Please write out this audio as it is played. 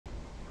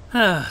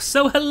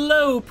So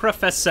hello,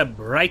 Professor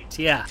Bright,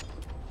 yeah.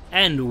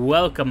 And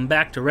welcome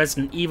back to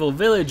Resident Evil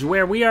Village,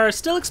 where we are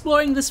still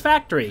exploring this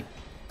factory.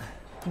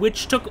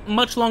 Which took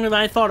much longer than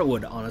I thought it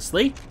would,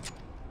 honestly.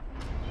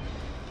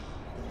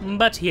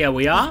 But here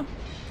we are.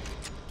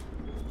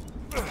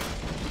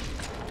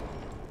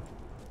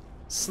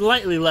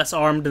 Slightly less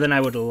armed than I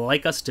would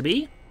like us to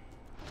be.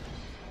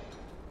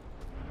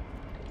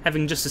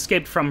 Having just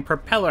escaped from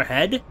Propeller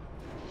Head.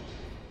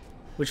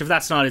 Which, if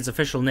that's not its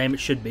official name, it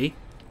should be.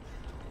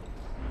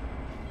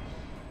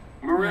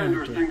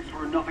 Miranda thinks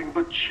we're nothing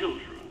but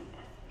children.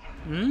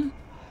 Hmm?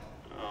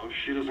 Oh,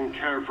 she doesn't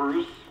care for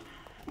us.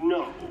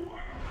 No.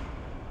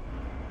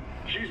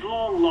 She's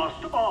long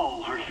lost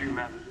all her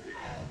humanity.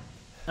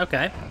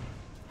 Okay.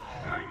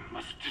 I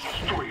must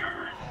destroy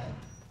her.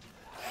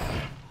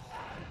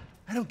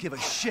 I don't give a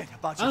shit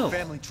about your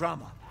family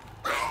drama.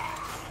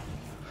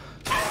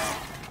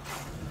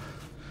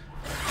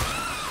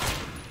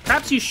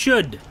 Perhaps you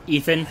should,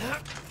 Ethan.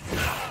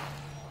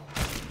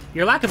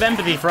 Your lack of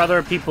empathy for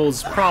other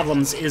people's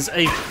problems is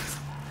a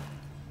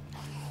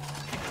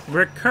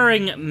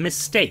recurring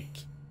mistake.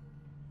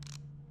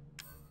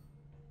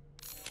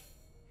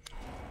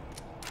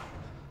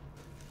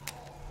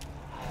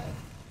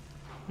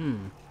 Yeah,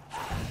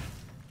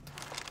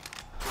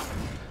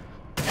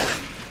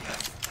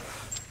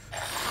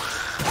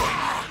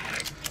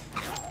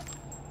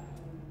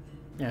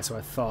 that's what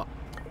I thought.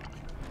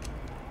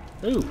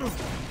 Ooh.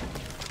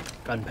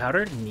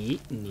 Gunpowder,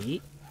 neat,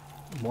 neat.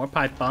 More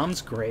pipe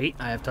bombs, great.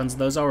 I have tons of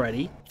those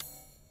already.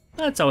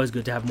 That's always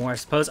good to have more, I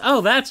suppose. Oh,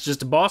 that's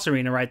just a boss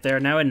arena right there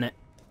now, isn't it?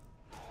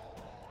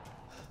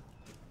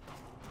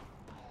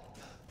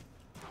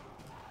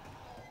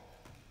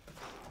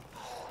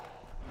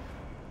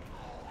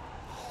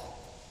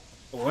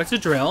 Or it's a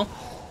drill.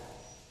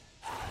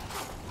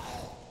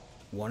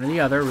 One or the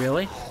other,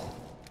 really.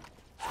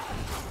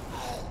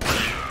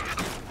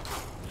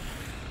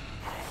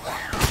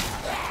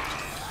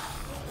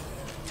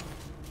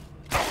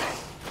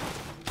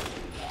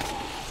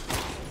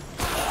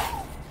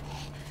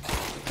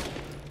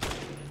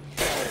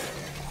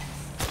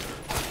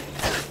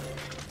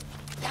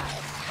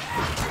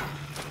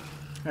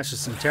 That's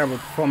just some terrible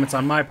performance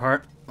on my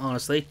part,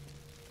 honestly.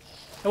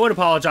 I would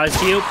apologize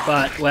to you,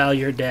 but, well,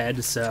 you're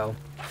dead, so...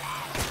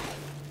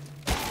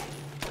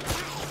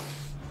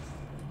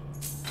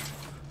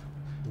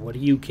 What do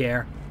you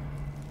care?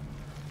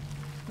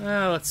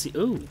 Let's see.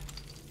 Ooh.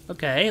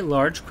 Okay,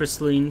 large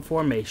crystalline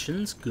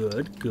formations.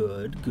 Good,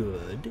 good,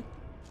 good.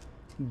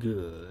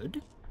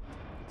 Good.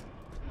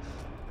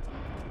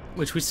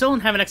 Which we still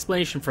don't have an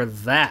explanation for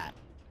that.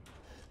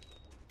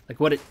 Like,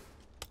 what it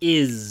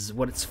is,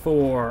 what it's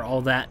for, all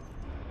that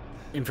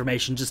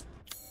information, just,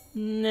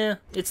 nah,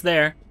 it's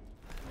there.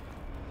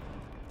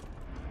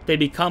 They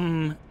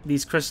become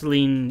these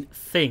crystalline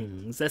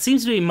things. That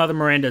seems to be Mother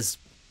Miranda's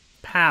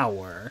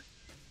power.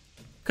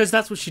 Because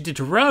that's what she did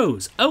to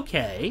Rose.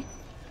 Okay.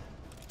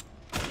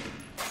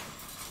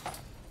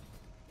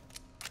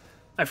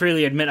 I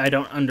freely admit I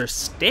don't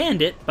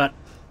understand it, but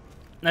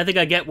I think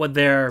I get what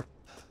they're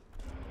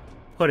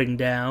putting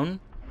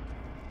down.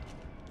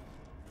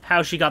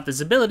 How she got this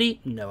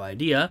ability, no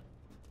idea.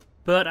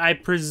 But I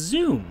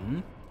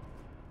presume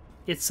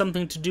it's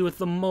something to do with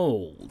the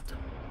mold.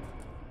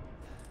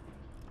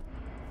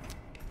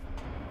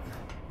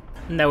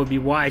 And that would be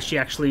why she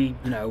actually,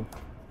 you know,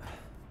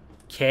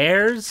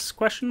 cares,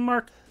 question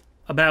mark,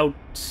 about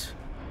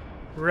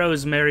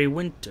Rosemary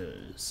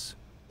Winters.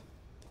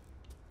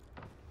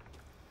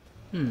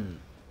 It's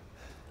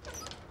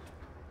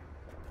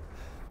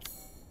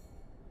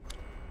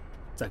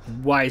like,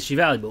 why is she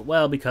valuable?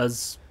 Well,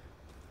 because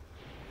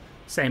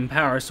same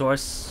power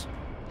source,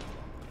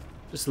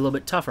 just a little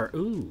bit tougher.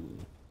 Ooh.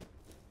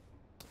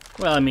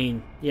 Well, I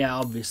mean, yeah,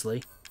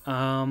 obviously.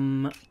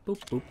 Boop,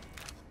 boop.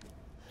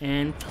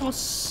 And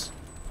toss.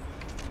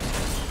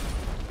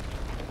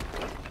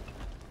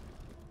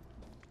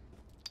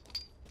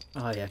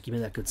 Oh yeah, give me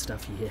that good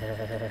stuff,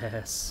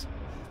 yes.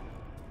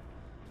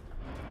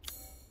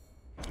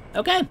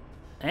 Okay,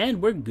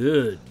 and we're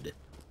good.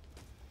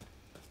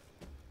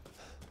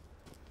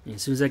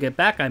 As soon as I get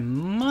back, I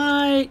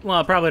might... Well,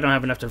 I probably don't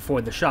have enough to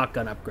afford the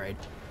shotgun upgrade.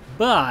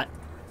 But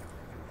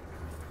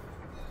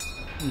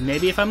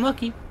maybe if I'm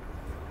lucky.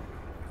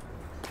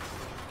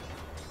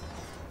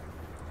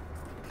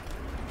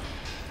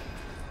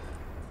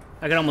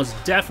 I can almost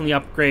definitely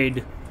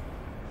upgrade...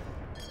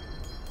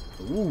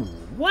 Ooh,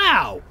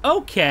 wow,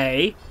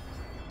 okay.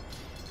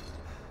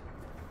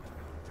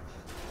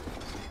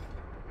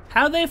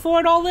 How'd they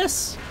afford all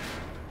this?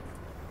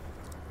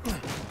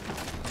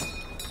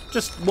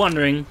 Just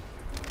wondering.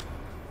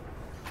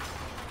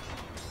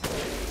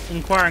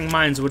 Inquiring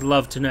minds would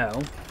love to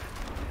know.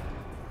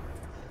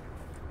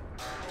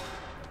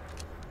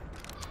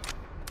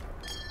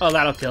 Oh,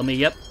 that'll kill me,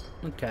 yep.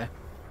 Okay.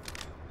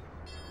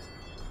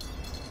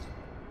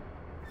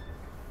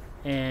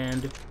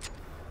 And...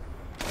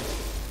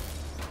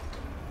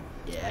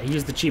 yeah,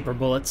 use the cheaper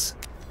bullets.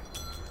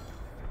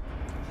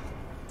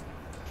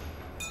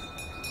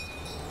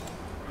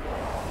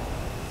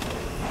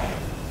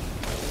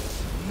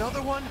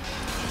 Another one?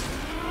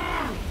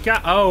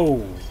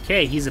 Oh,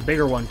 okay, he's a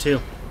bigger one too.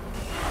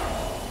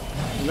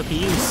 Look at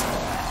you.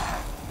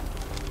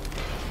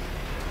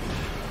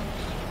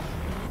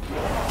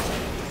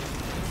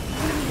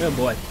 Oh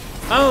boy.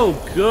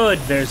 Oh, good,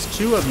 there's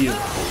two of you.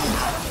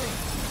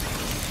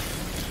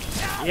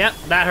 Yep,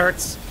 that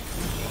hurts.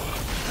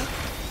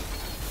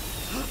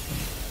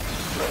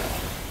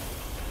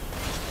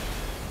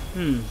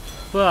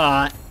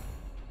 But...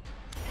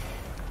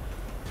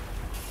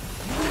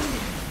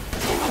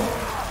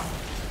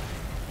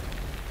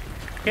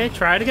 Okay,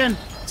 try it again.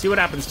 See what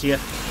happens to you.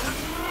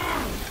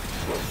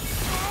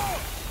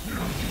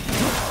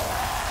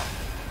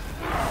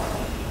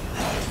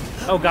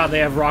 Oh god, they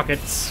have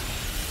rockets.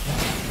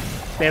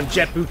 They have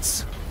jet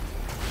boots.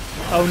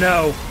 Oh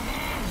no.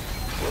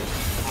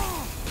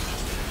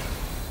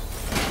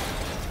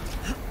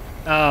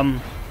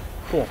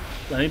 Cool.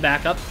 Let me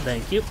back up.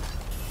 Thank you.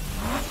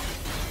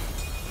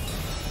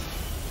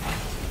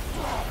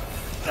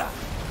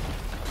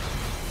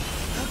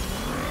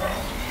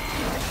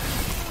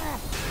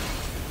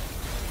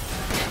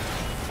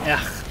 Yeah.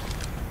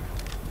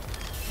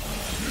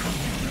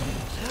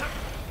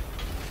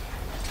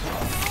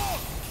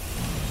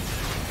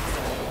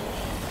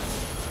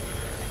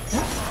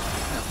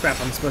 Oh, crap,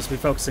 I'm supposed to be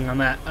focusing on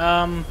that.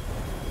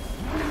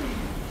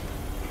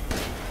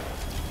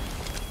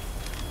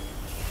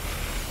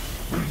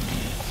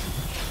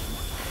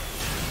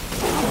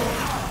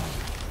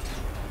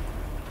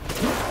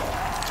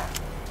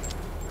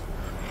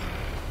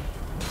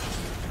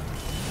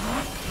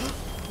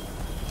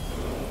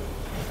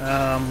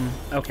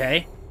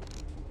 Okay.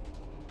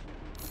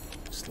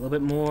 Just a little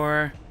bit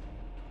more.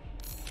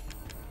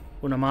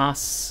 Una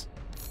más.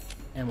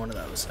 And one of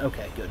those.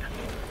 Okay, good.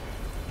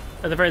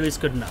 At the very least,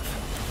 good enough.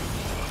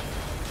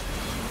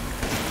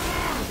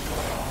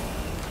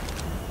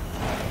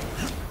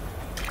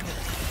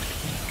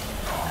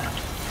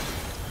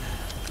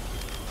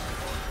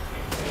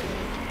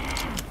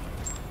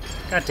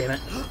 God damn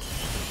it.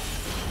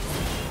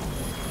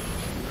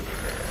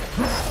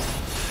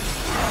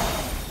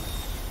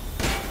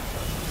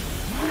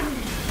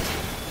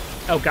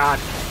 Oh god.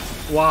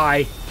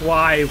 Why?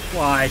 Why?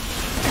 Why?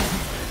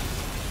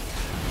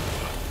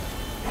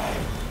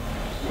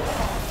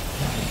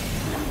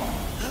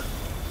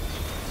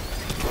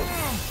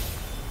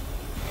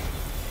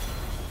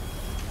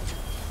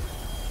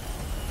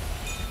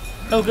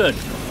 Oh good.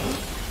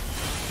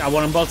 Got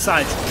one on both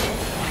sides.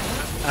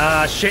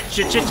 Shit,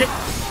 shit, shit, shit.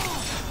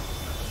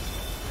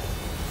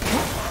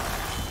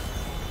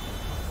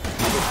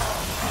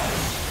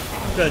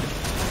 Good.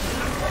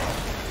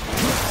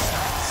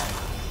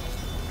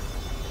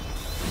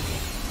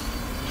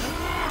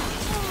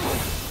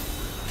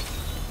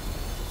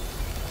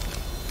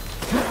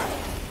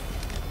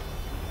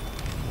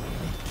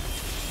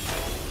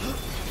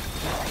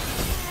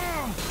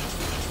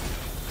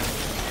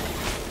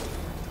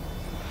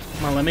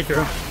 Come on, let me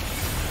through.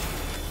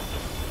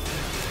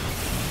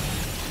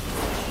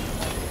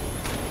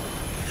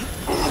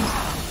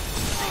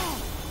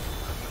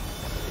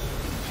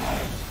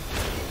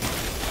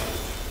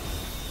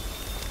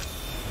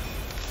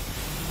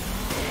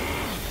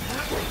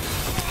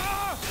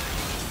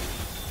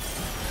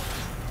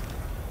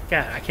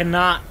 God, I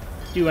cannot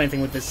do anything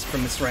with this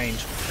from this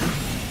range.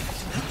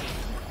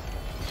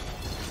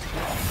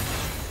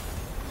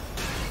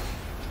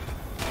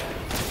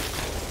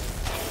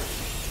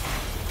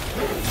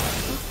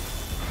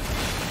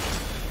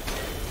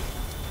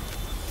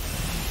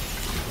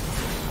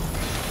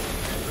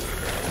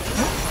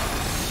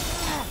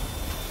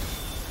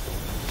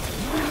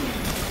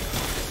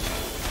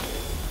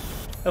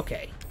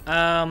 Okay,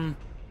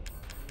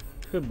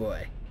 good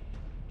boy.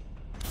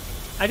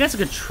 I guess I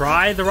could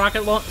try the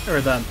rocket launcher,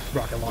 or the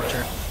rocket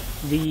launcher,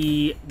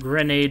 the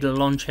grenade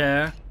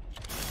launcher.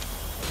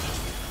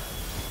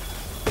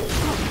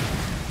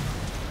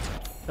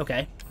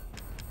 Okay.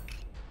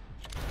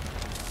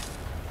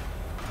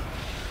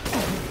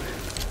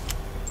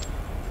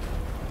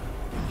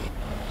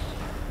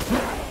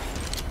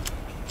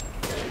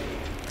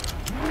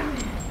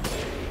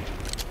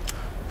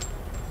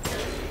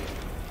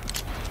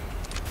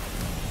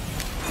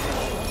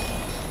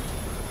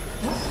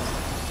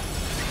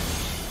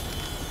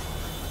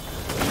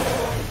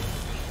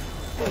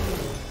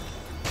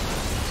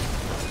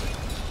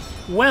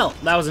 Well,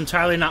 that was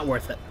entirely not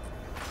worth it.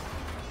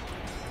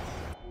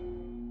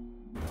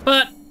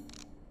 But,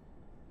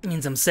 it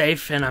means I'm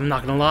safe, and I'm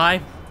not gonna lie.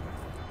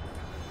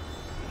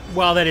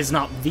 While that is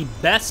not the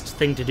best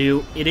thing to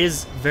do, it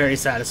is very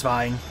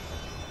satisfying.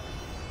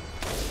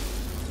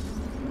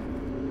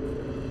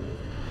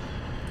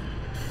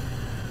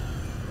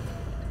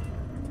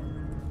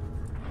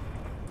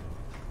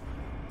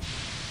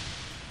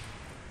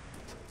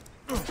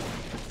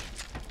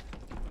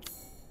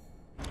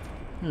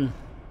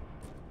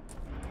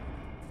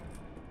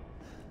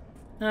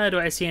 Do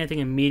I see anything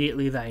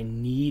immediately that I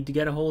need to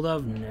get a hold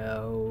of?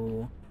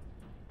 No.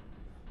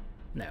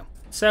 No.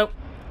 So,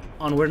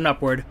 onward and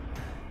upward.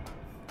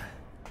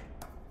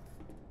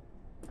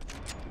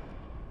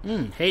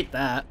 Hate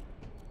that.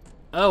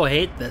 Oh, I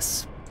hate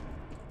this.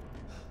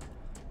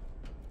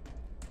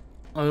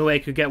 Only way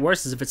it could get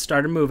worse is if it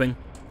started moving.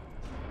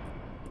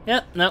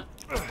 Yep, nope.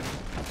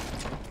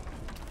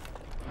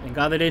 Thank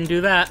God they didn't do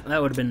that.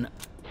 That would have been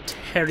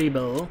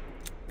terrible.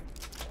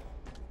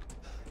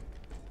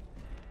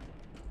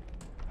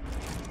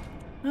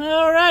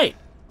 Alright.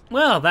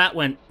 Well, that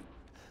went...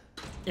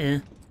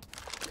 kind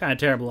of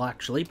terrible,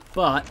 actually,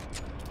 but...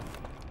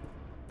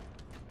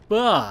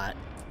 I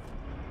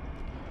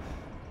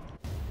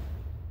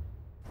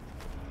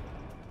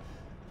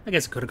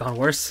guess it could have gone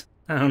worse.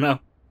 I don't know.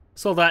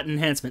 Soldat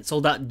enhancement.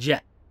 Soldat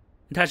jet.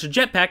 Attach a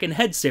jetpack and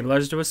head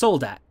stabilizers to a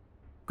Soldat.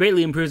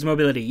 Greatly improves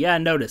mobility. Yeah,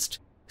 noticed.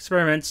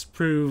 Experiments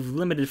prove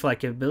limited flight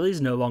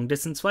capabilities, no long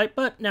distance flight,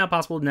 but now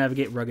possible to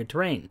navigate rugged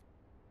terrain.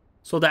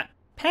 Soldat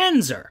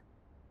Panzer.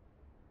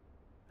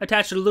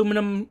 Attach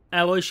aluminum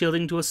alloy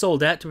shielding to a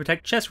Soldat to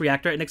protect chest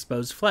reactor and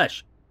exposed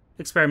flesh.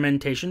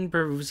 Experimentation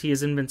proves he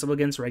is invincible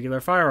against regular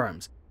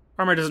firearms.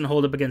 Armor doesn't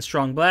hold up against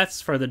strong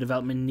blasts. Further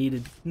development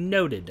needed.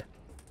 Noted.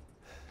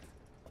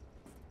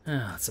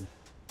 It's a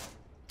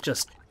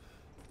just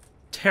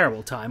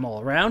terrible time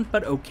all around,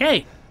 but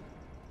okay.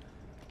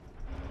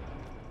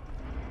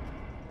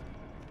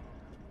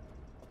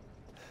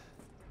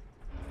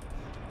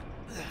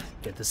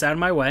 Get this out of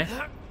my way.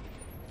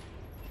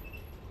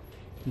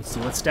 Let's see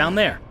what's down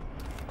there.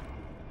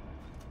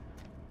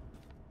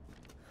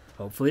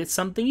 Hopefully it's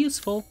something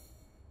useful.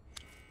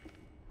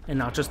 And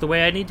not just the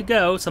way I need to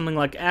go, something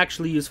like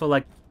actually useful,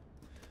 like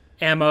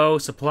ammo,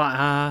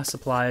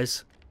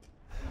 supplies.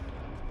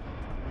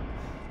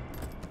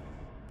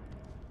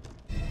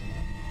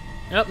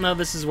 Oh, no,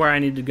 this is where I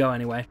need to go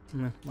anyway.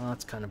 Well,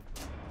 that's kind of...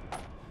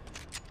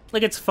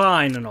 like, it's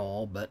fine and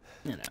all, but,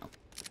 you know.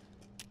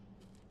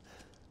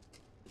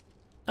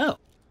 Oh,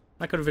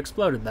 I could have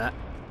exploded that.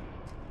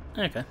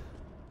 Okay.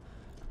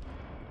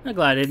 I'm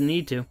glad I didn't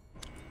need to.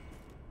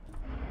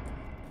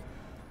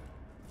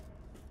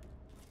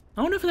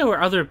 I wonder if there were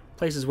other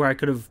places where I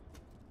could have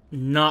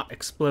not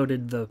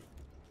exploded the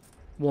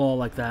wall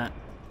like that.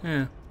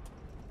 Yeah.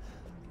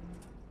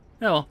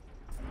 Oh well.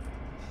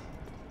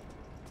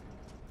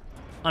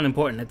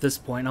 Unimportant at this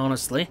point,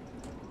 honestly.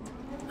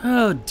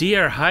 Oh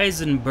dear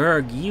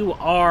Heisenberg, you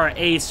are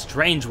a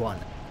strange one.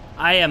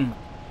 I am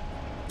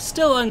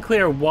still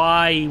unclear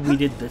why we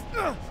did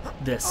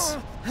this.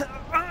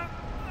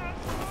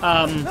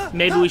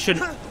 Maybe we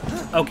should...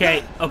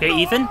 Okay,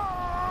 Ethan?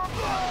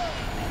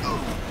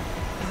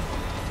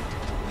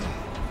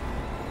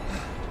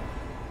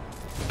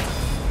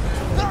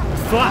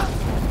 Fuck!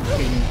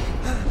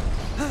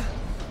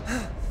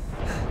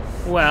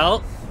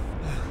 Well...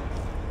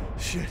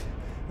 Shit,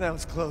 that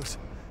was close.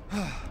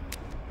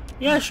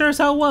 Yeah, sure as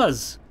hell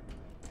was.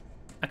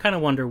 I kind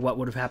of wonder what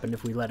would have happened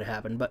if we let it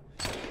happen, but...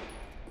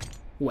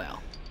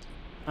 well,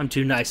 I'm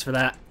too nice for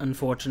that,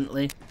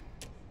 unfortunately.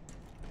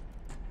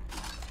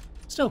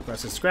 Still,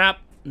 process scrap,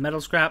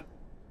 metal scrap.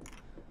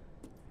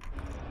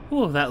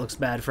 Ooh, that looks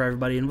bad for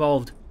everybody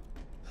involved.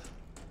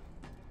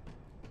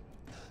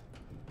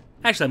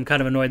 Actually, I'm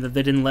kind of annoyed that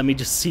they didn't let me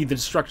just see the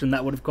destruction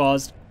that would have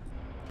caused.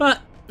 But,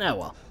 oh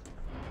well.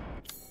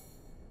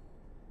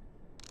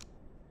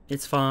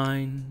 It's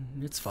fine.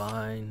 It's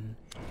fine.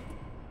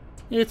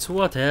 It's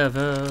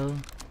whatever.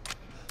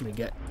 Let me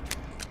get...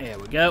 there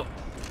we go.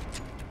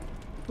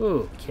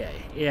 Okay,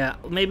 yeah,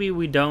 maybe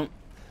we don't...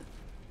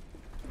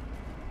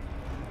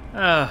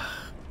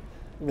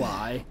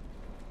 why?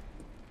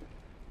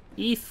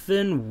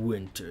 Ethan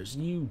Winters,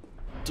 you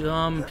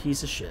dumb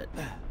piece of shit.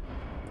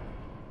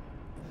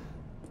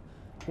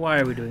 Why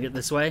are we doing it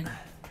this way?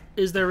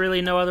 Is there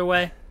really no other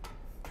way?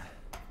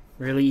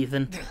 Really,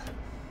 Ethan?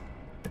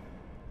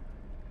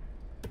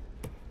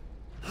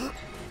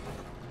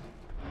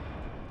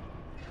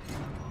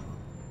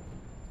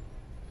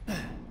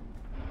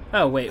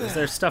 Oh, wait, was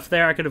there stuff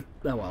there I could have...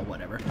 oh, well,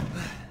 whatever.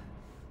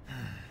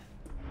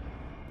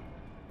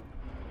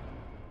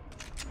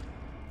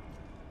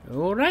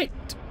 Alright.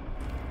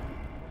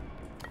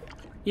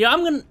 Yeah,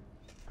 I'm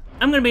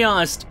gonna be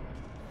honest.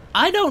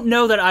 I don't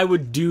know that I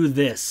would do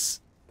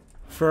this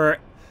for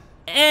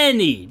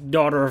any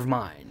daughter of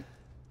mine.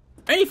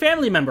 Any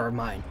family member of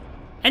mine.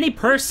 Any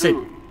person.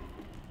 Soon,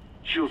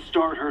 she'll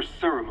start her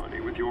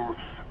ceremony with your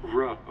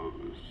rose.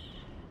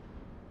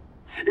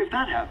 If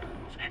that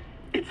happens,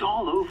 it's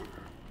all over.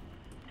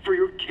 For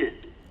your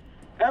kid.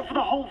 And for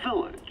the whole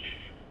village.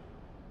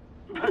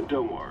 But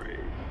don't worry.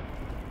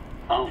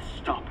 I'll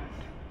stop it.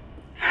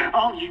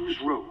 I'll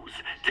use Rose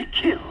to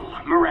kill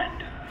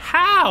Miranda.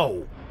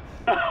 How?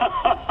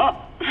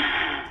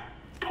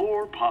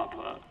 Poor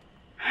Papa.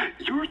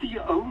 You're the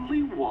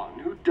only one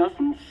who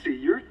doesn't see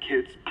your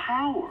kid's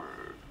power.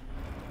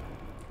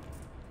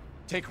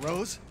 Take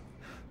Rose?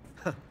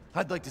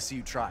 I'd like to see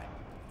you try.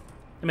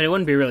 I mean, it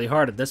wouldn't be really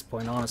hard at this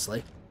point,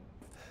 honestly.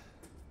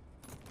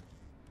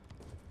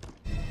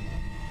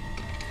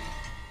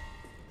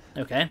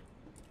 Okay.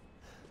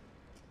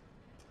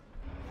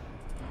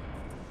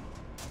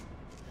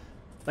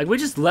 Like, we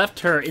just left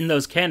her in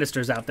those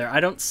canisters out there.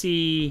 I don't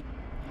see...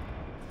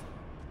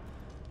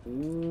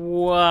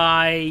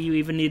 why you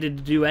even needed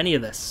to do any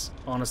of this,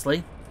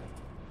 honestly.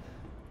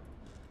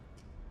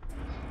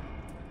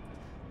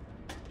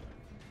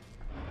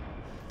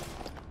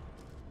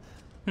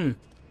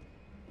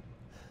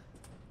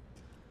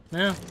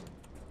 Well,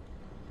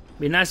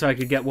 be nice if I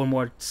could get one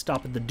more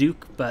stop at the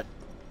Duke, but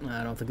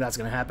I don't think that's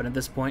going to happen at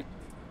this point.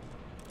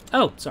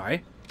 Oh,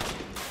 sorry.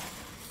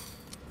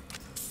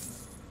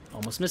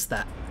 Almost missed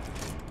that.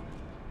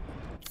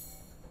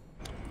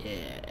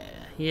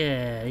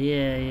 Yeah.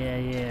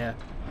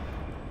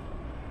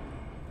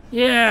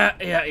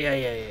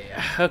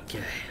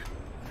 Okay.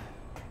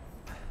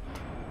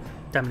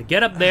 Time to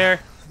get up there.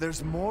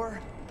 There's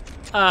more?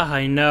 Ah,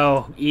 I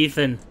know,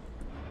 Ethan.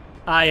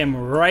 I am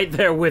right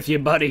there with you,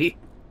 buddy.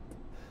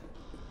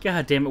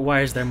 God damn it,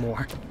 why is there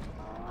more?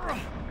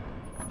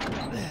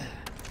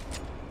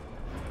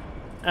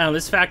 Oh,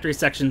 this factory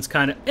section's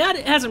kind of...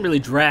 It hasn't really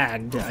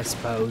dragged, I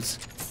suppose.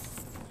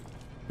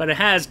 But it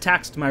has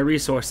taxed my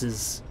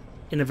resources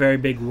in a very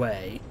big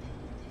way.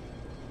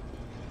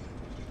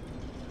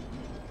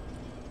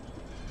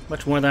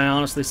 Much more than I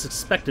honestly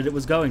suspected it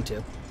was going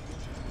to.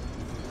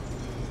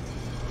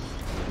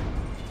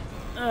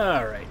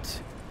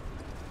 Alright.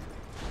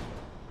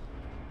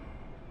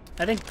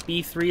 I think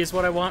B3 is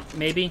what I want,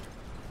 maybe.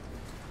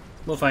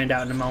 We'll find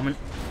out in a moment.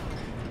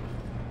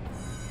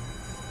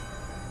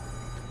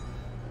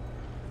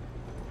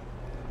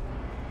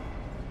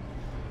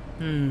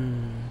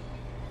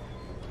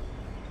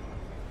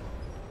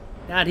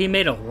 God, he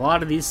made a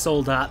lot of these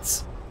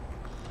soldats.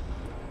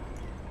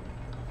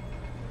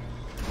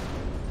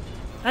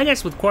 I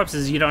guess with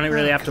corpses, you don't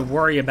really have to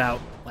worry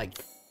about, like,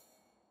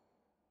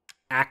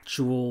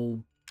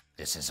 actual...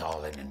 This is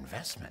all an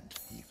investment,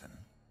 Ethan.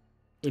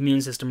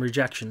 Immune system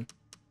rejection.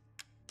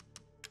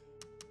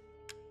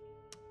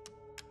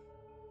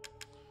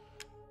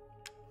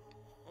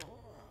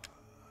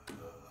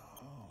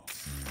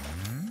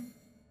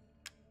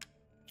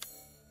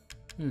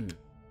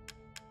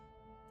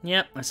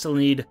 Yep, I still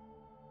need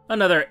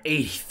another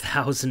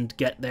 80,000 to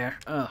get there.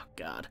 Oh,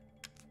 God.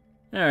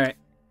 Alright.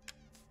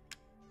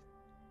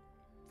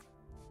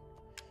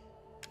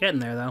 Getting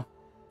there, though.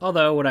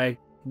 Although, what I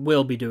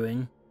will be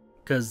doing,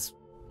 because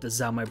this is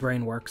how my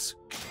brain works.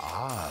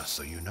 Ah,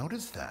 so you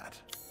noticed that.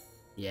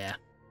 Yeah.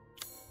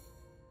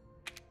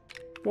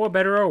 For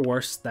better or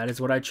worse, that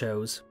is what I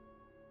chose.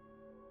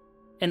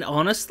 And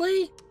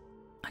honestly,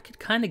 I could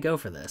kind of go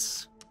for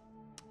this.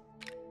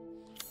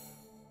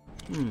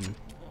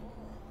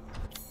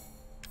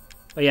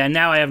 But yeah,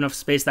 now I have enough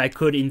space that I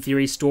could, in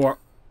theory, store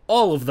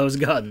all of those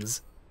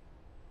guns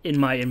in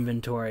my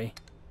inventory.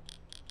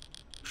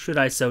 Should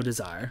I so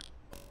desire.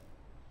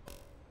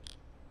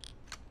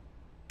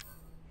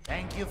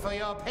 Thank you for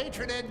your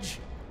patronage.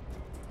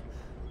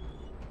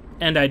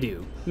 And I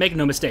do. Make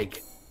no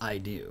mistake, I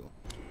do.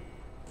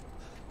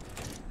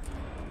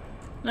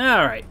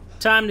 Alright,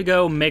 time to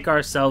go make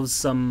ourselves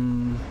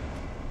some...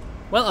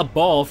 Well, a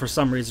ball for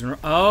some reason.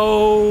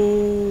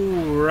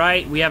 Oh,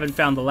 right. We haven't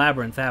found the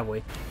labyrinth, have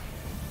we?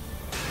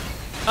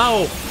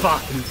 Oh,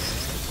 fuck.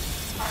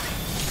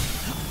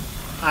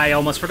 I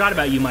almost forgot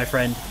about you, my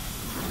friend.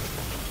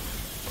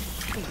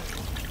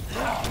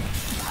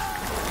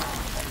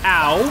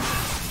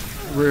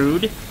 Ow.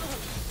 Rude.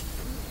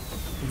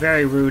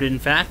 Very rude, in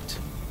fact.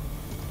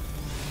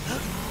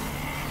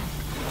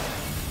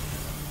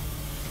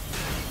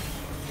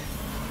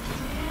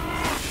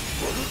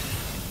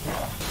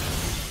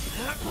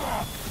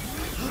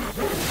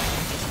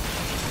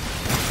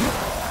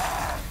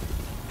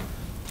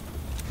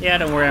 Yeah,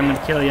 don't worry, I'm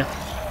gonna kill you.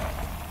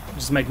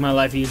 Just make my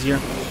life easier.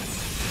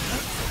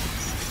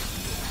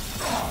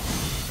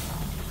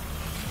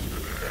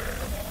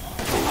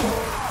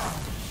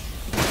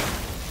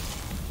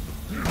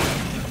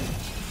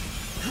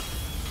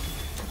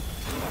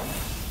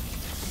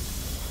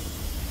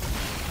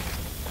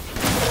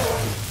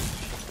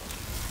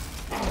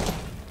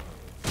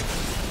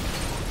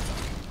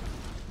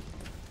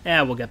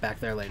 Yeah, we'll get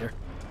back there later.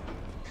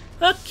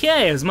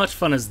 Okay, as much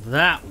fun as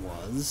that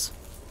was.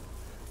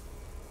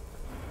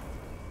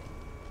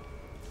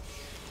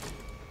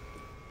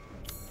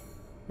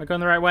 Am I going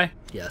the right way?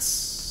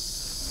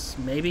 Yes.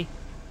 Maybe?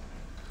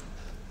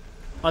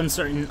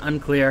 Uncertain,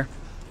 unclear.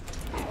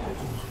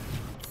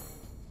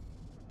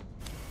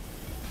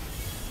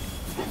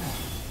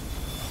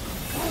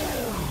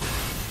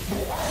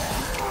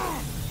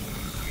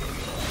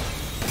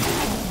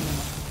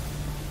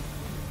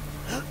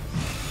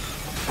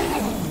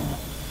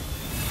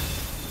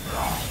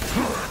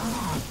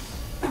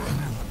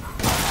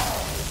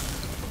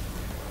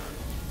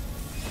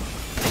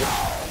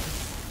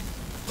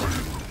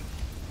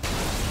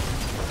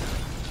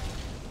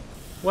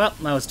 Well,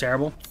 that was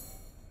terrible.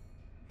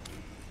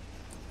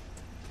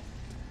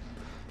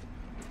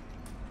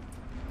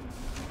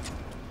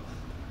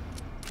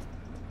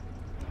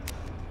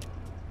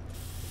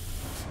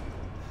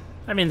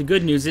 I mean, the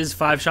good news is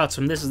 5 shots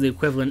from this is the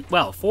equivalent...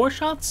 Well, 4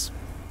 shots?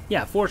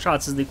 Yeah, 4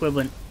 shots is the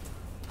equivalent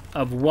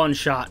of 1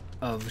 shot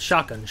of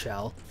shotgun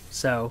shell.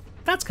 So,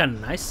 that's kind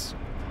of nice.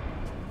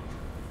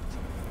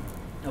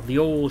 Of the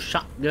old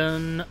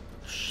shotgun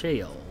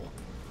shale.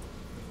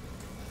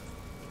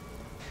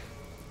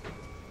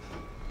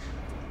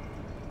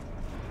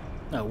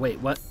 Oh, wait,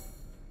 what?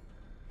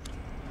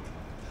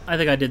 I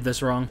think I did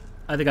this wrong.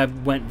 I think I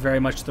went very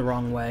much the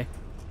wrong way.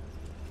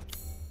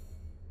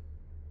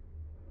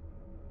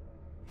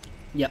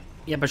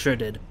 Yep, I sure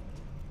did.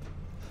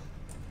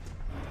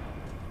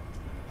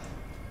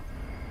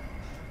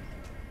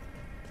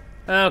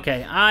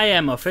 Okay, I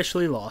am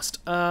officially lost.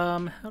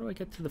 How do I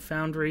get to the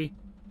foundry?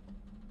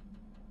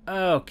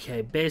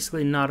 Okay,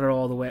 basically not at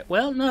all the way.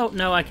 Well,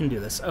 no, I can do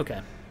this.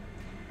 Okay.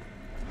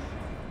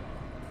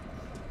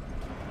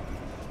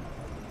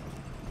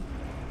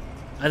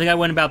 I think I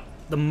went about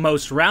the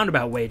most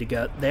roundabout way to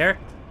get there,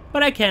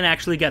 but I can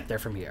actually get there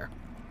from here.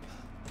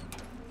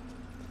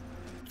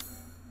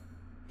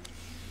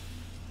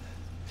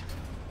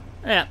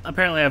 Yeah,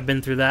 apparently I've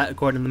been through that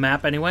according to the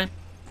map anyway.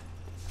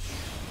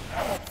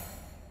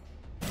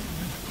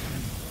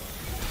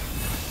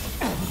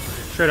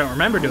 Sure don't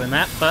remember doing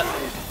that, but...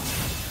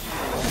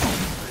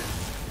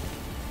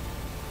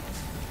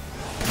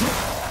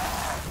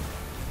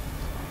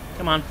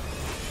 Come on.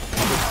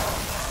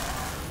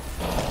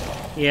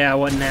 Yeah,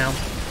 what now?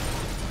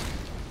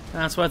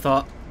 That's what I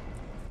thought.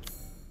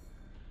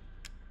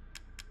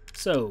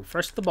 So,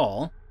 first the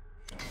ball.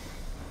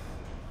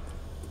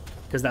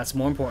 Because that's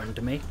more important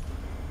to me.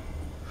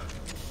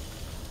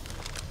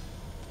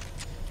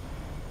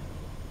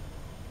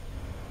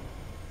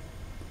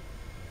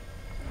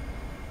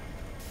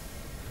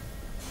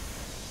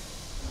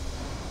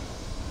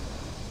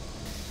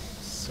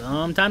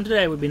 Sometime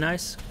today would be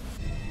nice.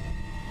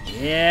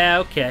 Yeah,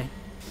 okay.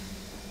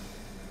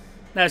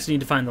 Now I just need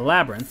to find the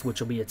labyrinth, which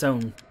will be its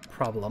own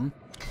problem.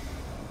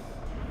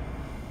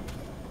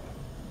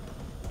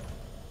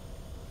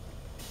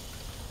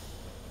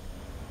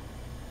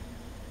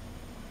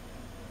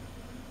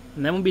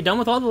 And then we'll be done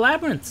with all the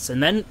labyrinths.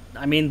 And then,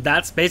 I mean,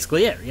 that's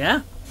basically it,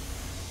 yeah?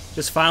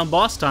 Just final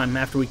boss time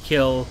after we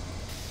kill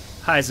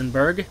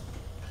Heisenberg.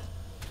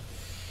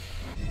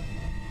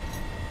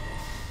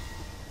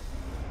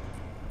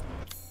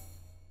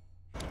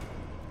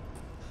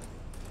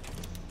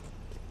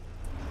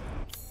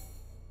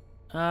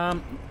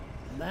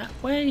 That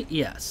way?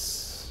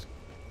 Yes.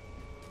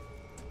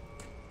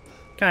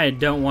 Kinda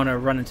don't want to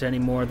run into any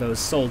more of those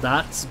soul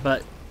dots,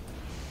 but...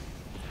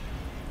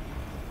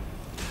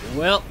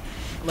 Well,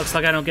 looks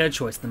like I don't get a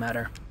choice in the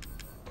matter.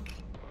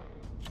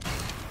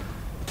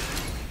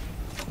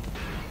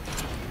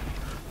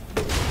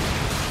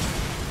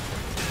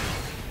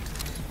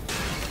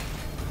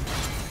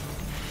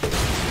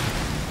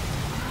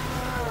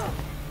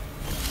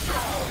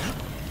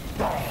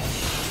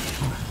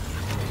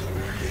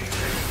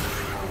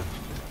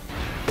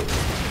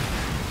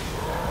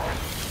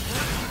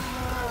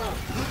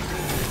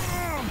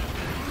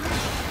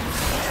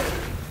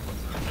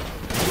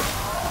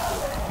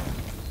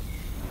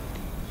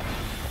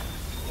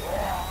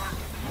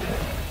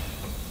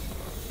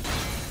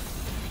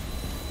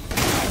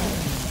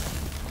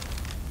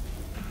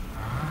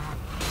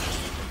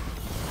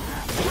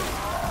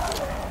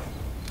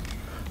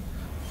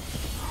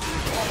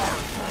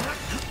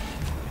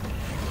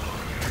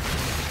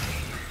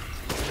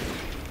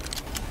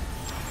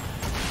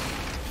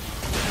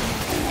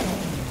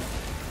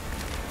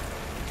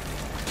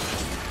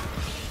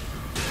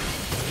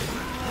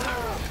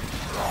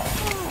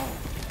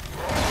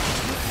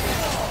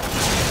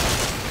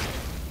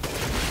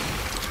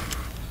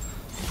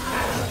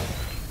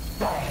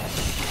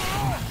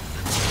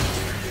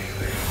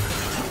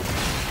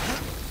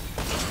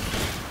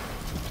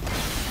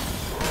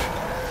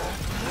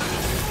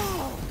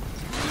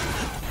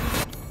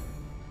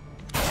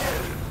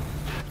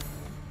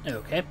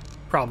 Okay,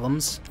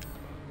 problems.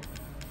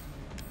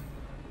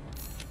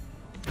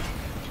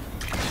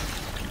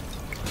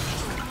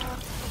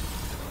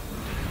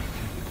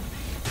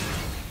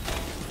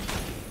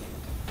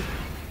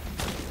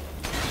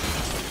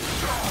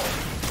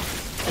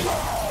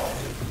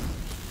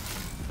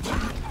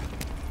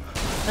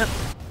 Yep.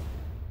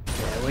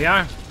 There we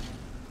are.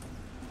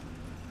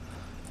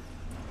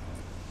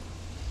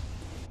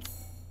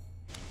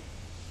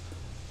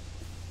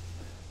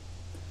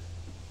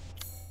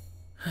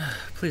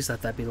 Please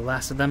let that be the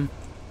last of them.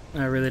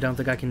 I really don't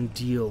think I can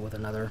deal with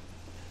another.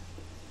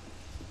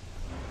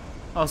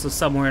 Also,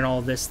 somewhere in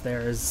all this there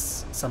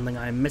is something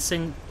I'm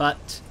missing,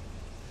 but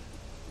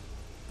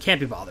can't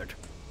be bothered.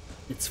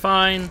 It's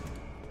fine.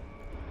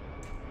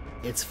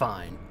 It's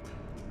fine.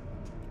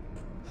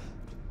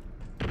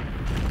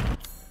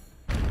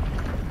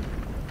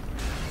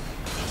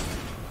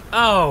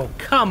 Oh,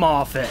 come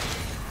off it.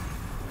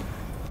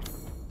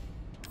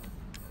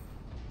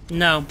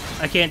 No,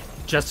 I can't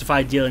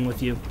justify dealing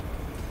with you.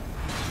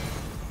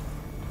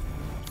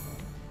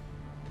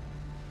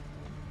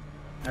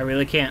 I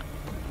really can't.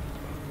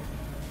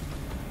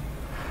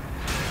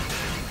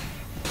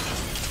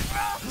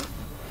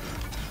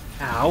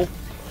 Ow.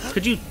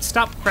 Could you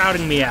stop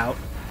crowding me out?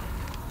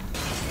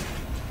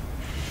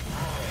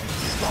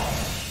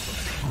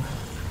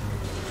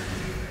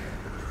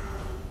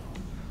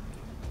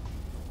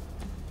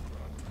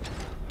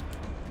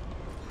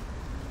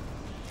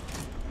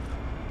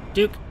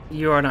 Duke,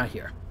 you are not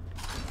here.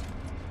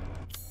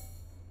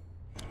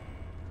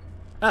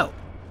 Oh.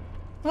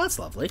 Well, that's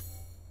lovely.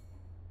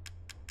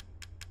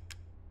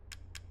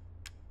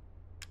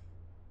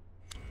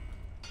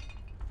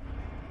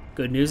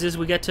 Good news is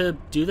we get to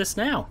do this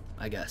now,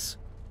 I guess.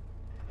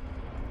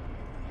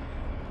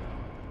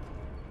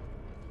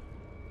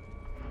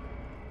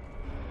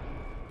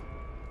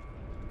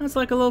 That's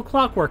like a little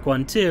clockwork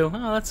one, too.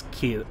 Oh, that's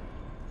cute.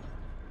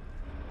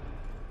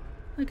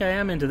 Okay,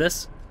 I'm into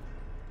this.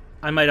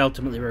 I might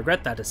ultimately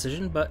regret that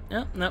decision, but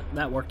no,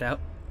 that worked out.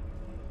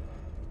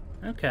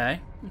 Okay,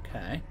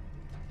 okay.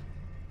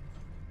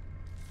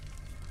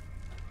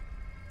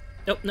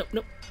 Nope.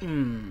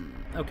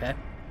 Okay.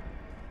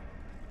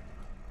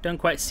 Don't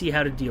quite see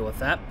how to deal with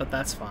that, but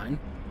that's fine.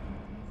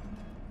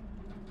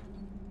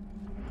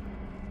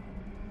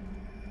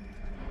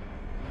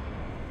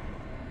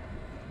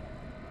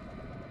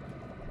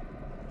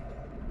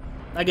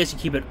 I guess you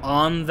keep it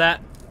on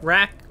that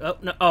rack. Oh,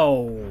 no.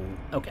 Oh,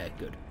 okay,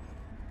 good.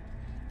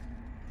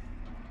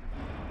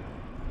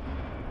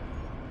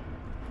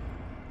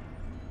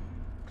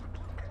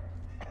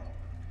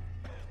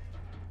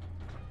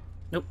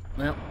 Nope,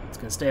 well, it's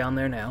gonna stay on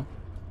there now.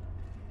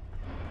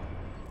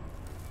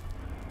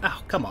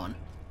 Oh, come on.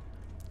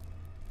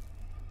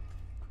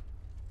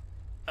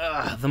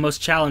 Ugh, the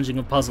most challenging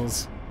of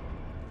puzzles.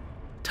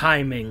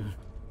 Timing.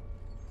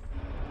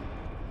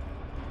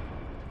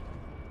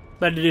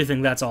 But I do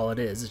think that's all it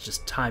is. It's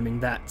just timing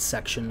that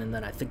section, and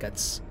then I think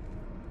that's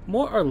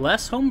more or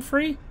less home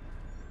free.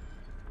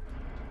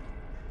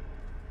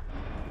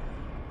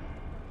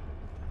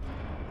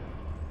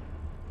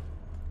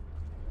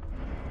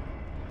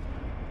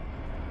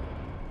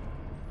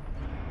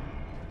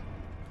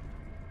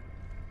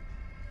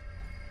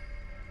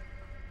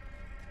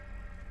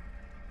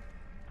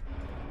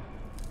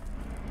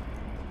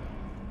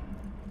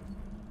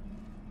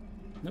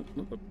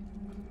 Nope.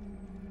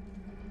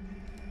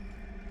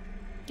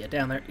 Get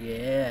down there.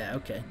 Yeah,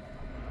 okay.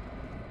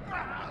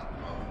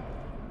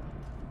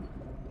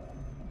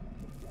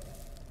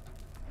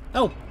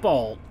 Oh,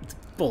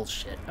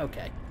 bullshit.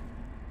 Okay.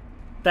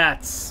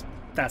 That's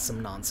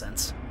some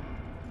nonsense.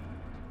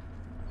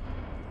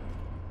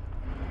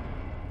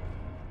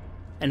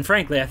 And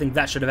frankly, I think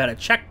that should have had a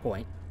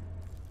checkpoint,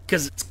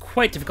 because it's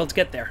quite difficult to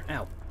get there.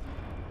 Ow.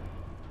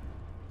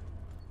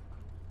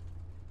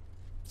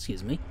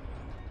 Excuse me.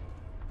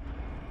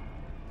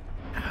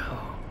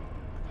 Ow.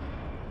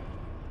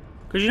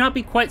 Could you not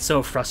be quite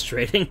so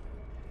frustrating?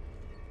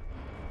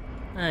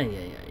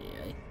 Ay.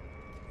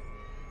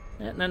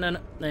 No.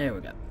 There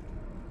we go.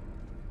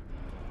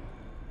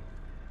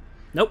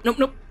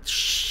 Nope.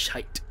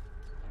 Shite.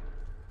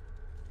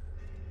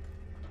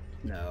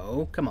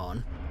 No, come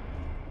on.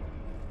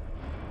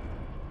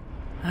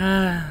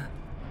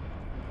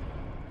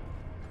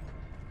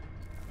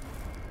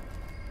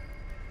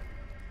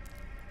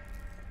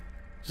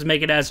 Just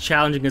make it as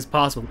challenging as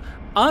possible.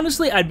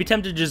 Honestly, I'd be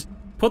tempted to just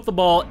put the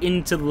ball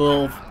into the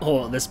little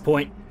hole at this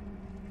point.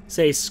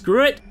 Say,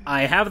 screw it,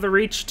 I have the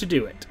reach to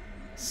do it.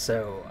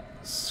 So,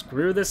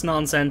 screw this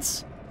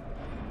nonsense.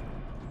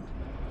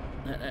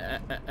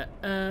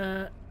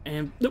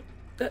 And, nope.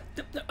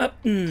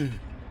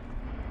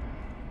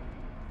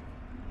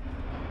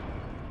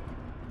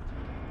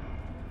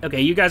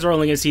 Okay, you guys are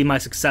only going to see my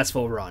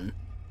successful run.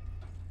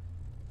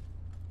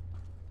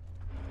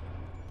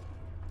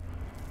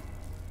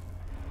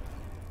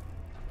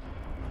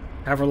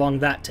 However long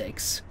that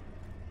takes.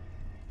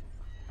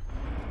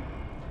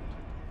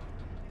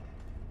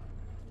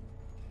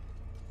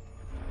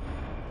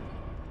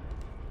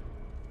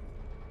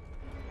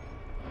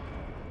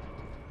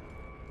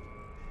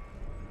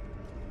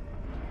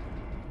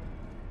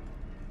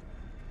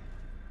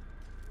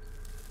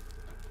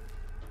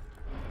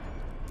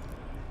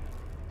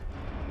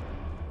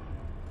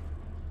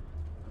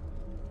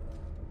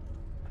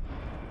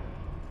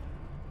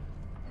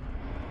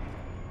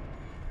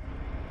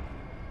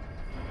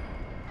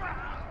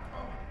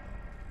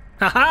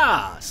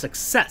 Haha!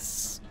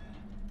 Success!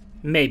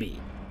 Maybe.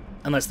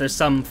 Unless there's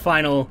some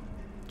final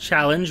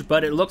challenge,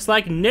 but it looks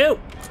like nope!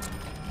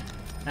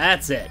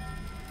 That's it.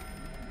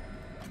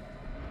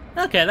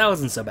 Okay, that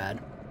wasn't so bad.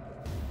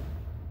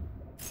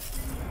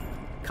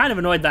 Kind of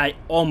annoyed that I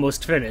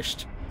almost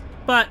finished.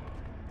 But,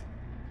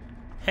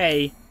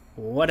 hey,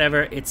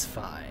 whatever, it's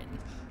fine.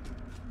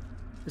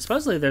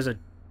 Supposedly there's a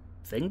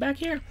thing back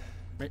here?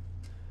 Right?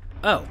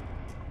 Oh.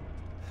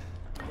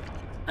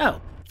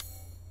 Oh.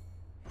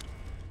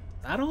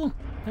 That all?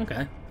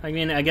 Okay. I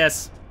mean, I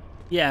guess,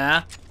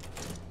 yeah.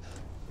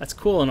 That's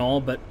cool and all,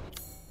 but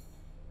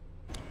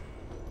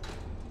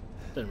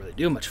doesn't really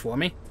do much for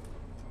me.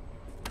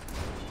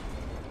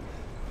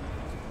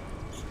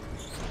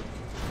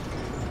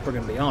 If we're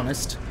gonna be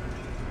honest.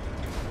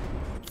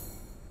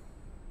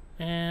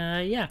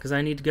 Yeah, because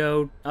I need to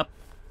go up,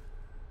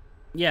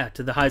 yeah,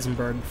 to the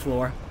Heisenberg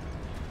floor.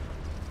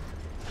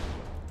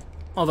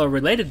 Although,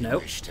 related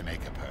note. Wish to make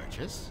a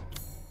purchase?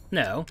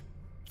 No.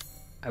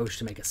 I wish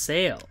to make a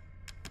sale.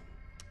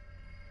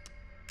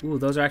 Ooh,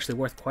 those are actually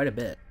worth quite a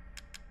bit.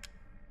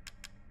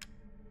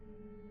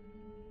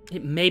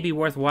 It may be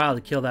worthwhile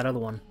to kill that other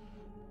one.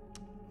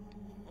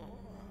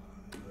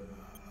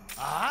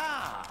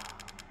 Ah!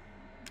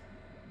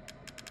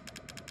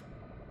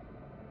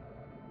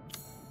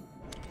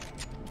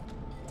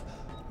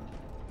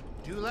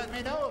 Do let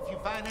me know if you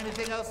find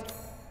anything else.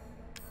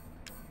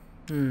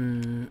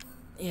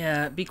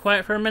 Yeah, be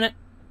quiet for a minute.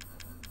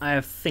 I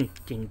have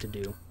thinking to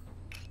do.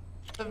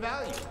 Of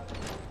value.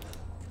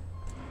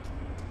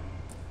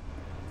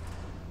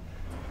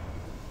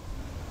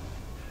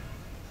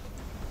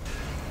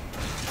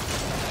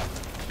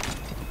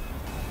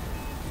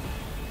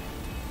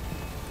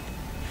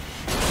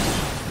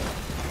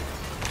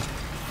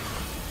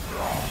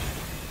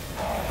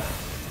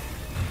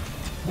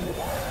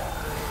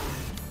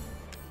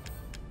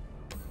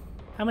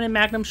 How many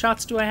magnum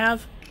shots do I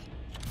have?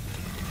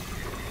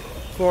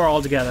 4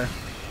 altogether.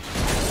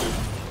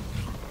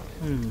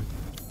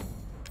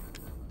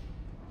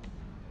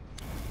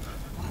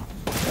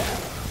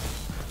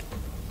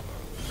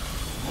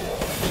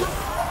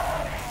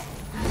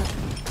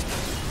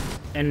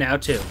 And now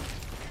 2.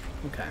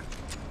 Okay.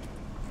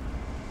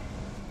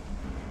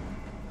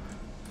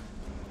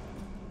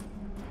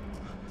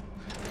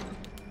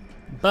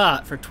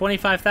 But for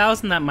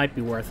 25,000, that might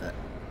be worth it.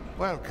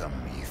 Welcome,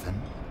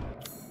 Ethan.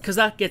 Because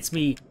that gets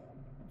me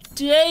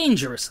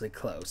dangerously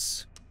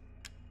close.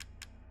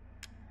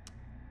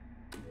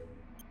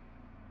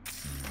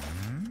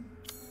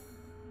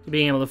 To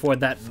being able to afford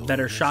that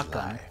better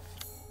shotgun.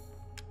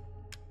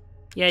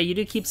 Yeah, you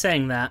do keep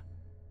saying that.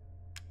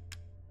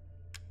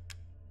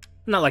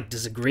 I'm not like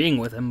disagreeing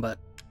with him, but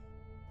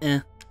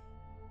No,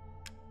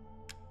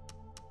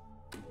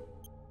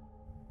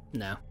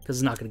 because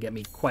it's not going to get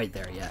me quite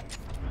there yet.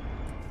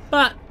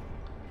 But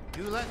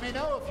Do let me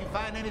know if you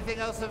find anything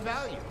else of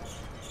value.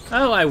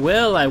 oh, I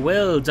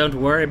will. Don't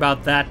worry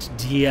about that,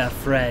 dear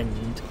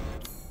friend.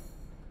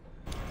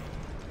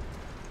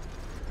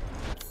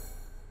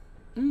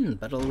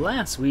 But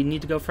alas, we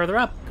need to go further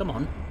up. Come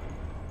on.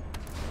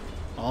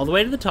 All the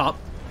way to the top.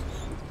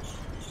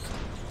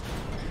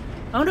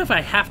 I wonder if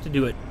I have to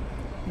do it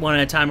one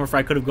at a time or if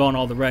I could have gone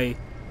all the way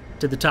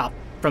to the top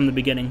from the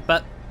beginning.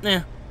 But,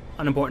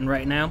 unimportant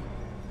right now.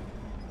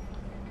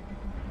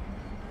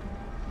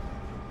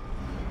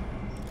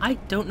 I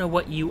don't know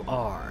what you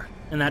are,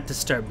 and that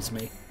disturbs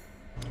me.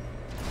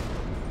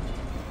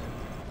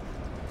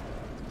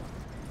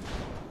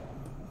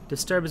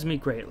 Disturbs me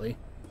greatly.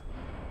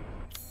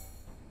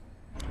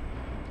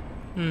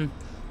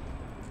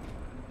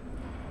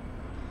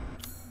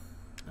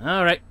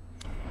 Alright.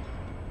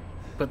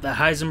 Put the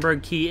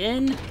Heisenberg key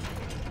in.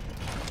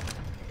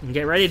 And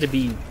get ready to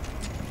be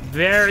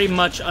very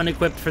much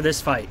unequipped for this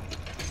fight.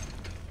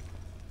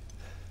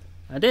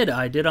 I did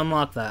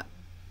unlock that.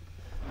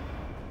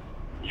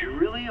 You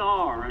really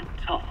are a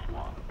tough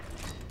one.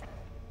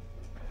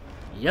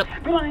 Yep.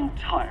 But I'm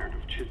tired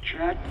of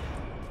chit-chat.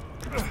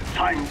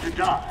 Time to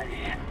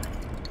die.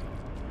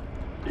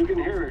 You can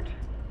hear it,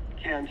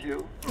 can't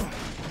you?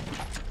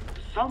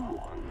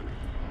 Someone's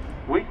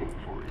waiting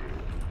for you.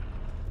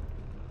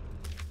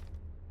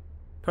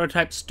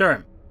 Prototype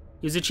Sturm.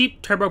 He's a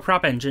cheap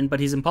turboprop engine, but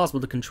he's impossible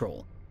to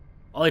control.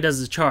 All he does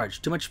is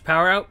charge. Too much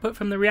power output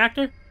from the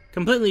reactor?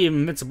 Completely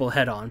invincible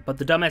head-on, but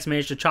the dumbass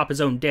managed to chop his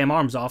own damn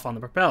arms off on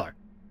the propeller.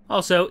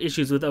 Also,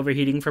 issues with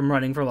overheating from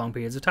running for long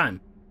periods of time.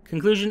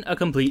 Conclusion, a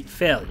complete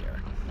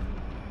failure.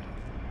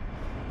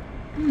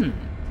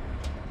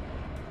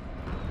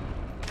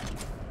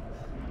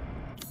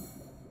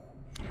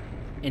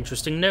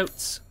 Interesting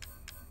notes.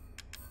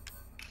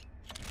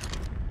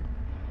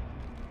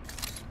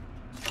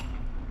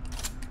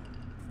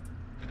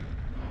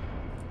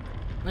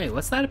 Wait,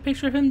 what's that a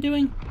picture of him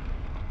doing?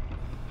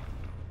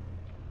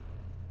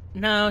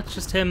 No, it's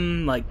just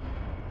him, like...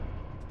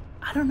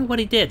 I don't know what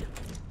he did.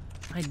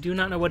 I do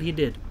not know what he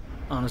did,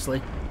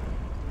 honestly.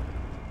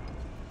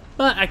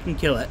 But I can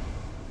kill it.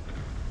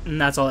 And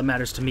that's all that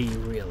matters to me,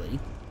 really.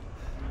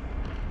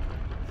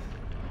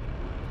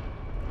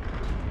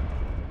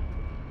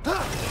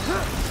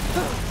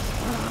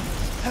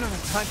 I don't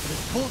have time for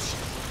this bullshit.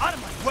 Out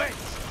of my way!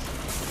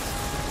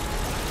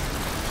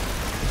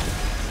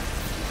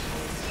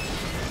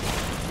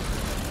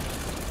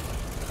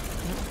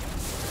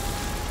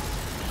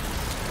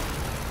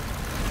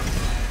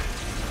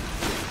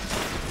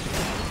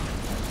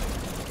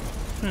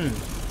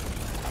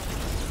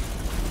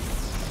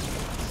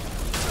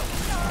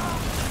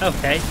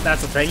 Okay,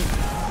 that's a thing.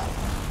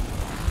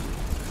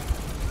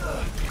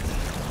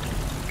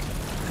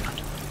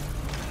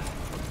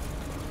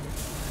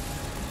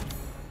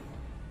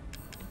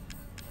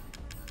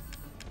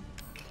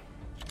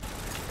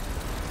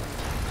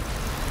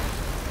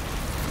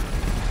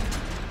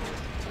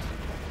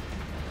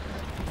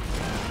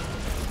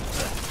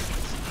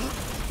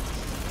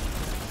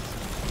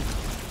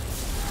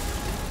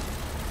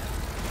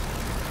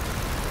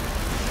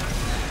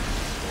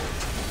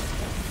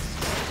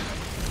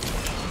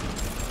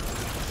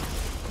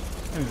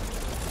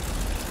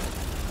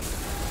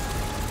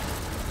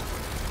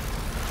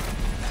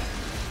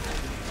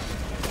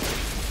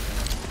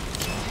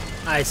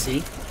 I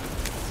see.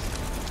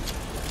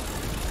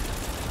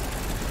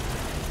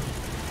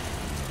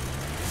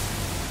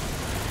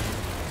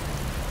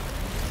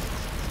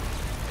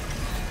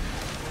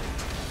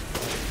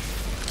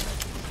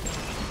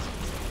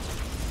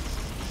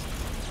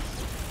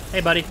 Hey,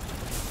 buddy.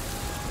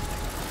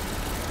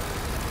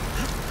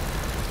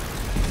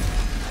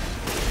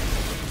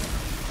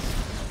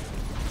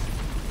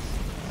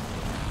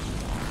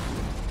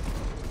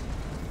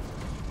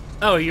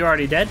 Oh, you're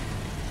already dead?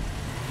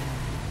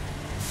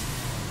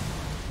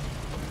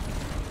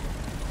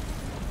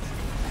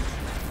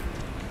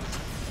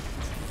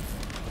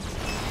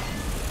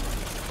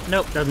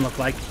 Nope, doesn't look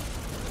like.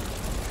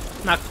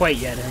 Not quite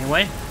yet,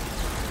 anyway.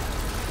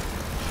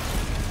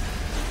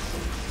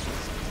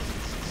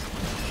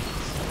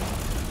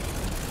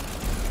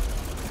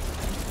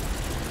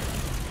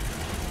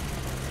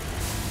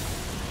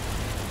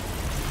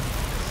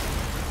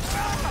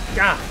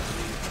 Ah,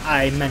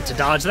 I meant to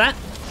dodge that.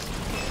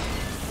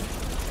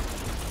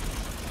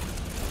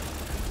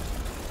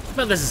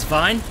 But this is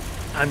fine.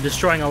 I'm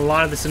destroying a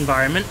lot of this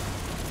environment.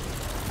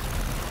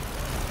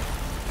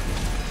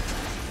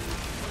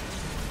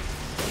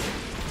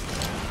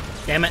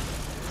 Damn it.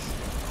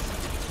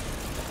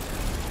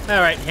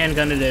 Alright,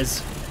 handgun it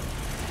is.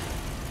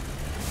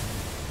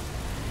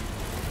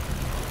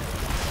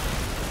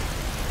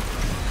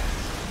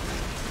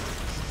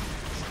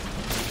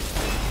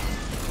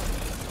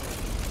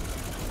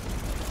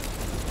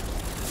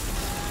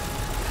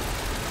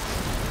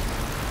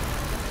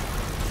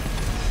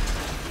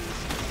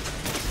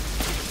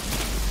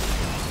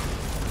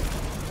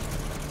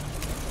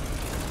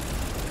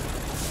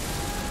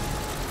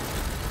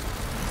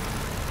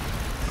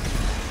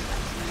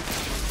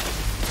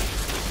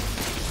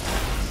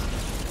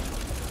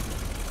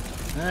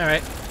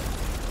 Alright.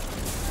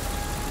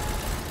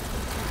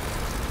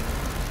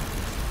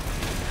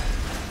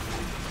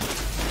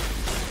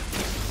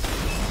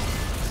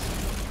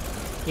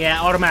 Yeah,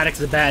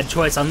 automatic's a bad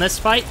choice on this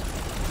fight,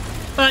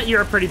 but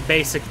you're a pretty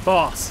basic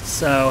boss,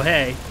 so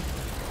hey.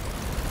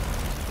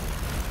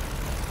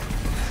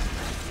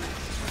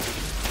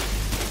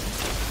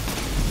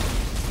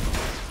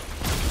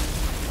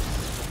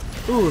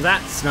 Ooh,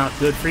 that's not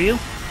good for you.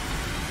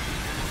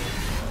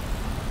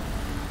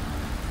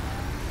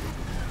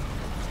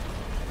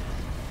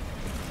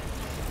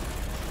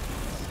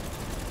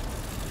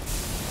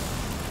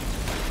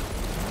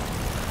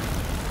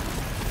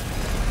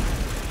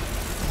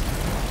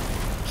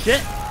 Shit.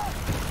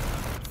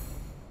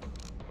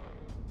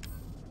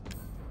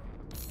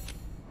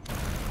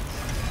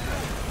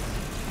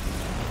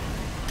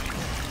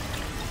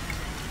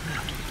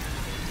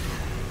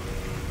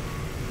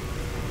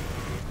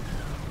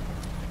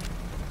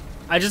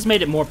 I just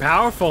made it more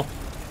powerful.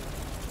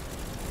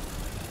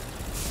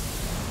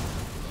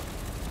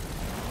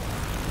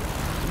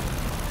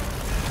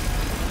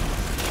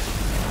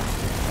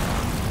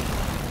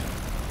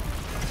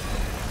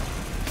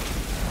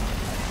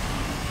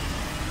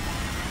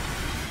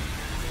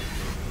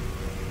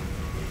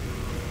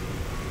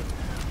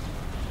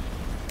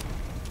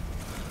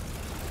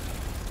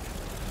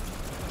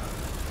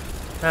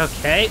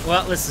 Okay,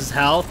 well, this is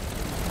hell.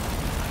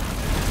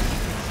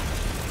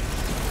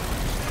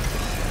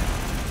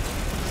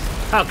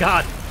 Oh,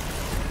 God.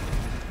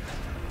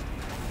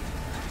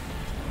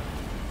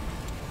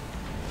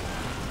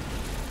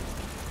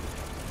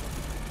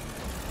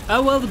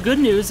 Oh, well, the good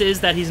news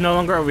is that he's no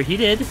longer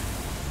overheated.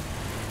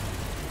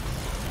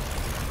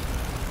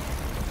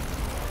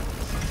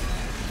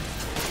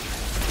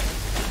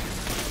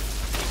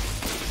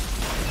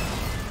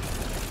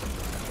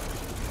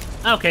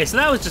 Okay, so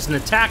that was just an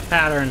attack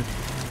pattern.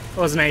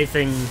 There wasn't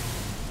anything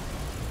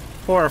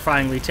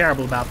horrifyingly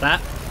terrible about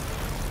that.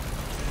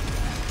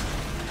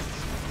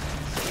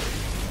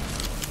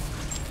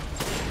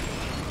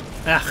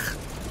 Ugh.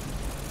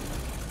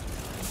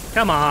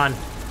 Come on.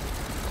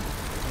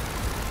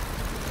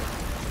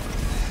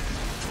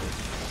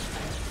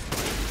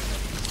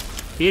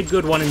 Be a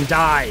good one and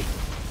die.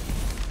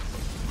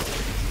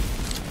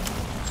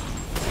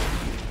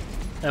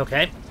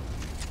 Okay.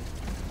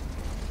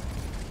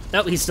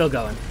 Oh, he's still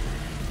going.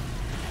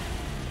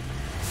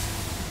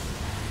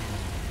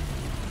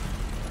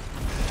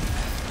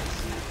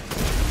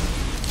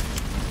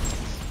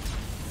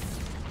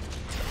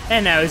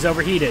 And now he's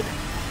overheated.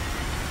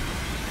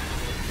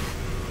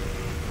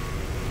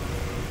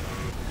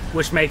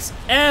 Which makes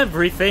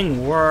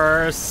everything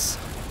worse.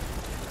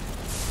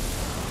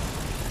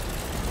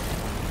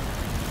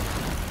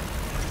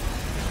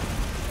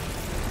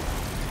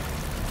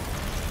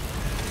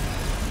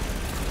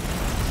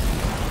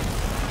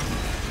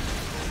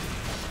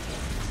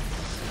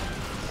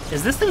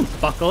 Is this thing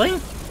buckling?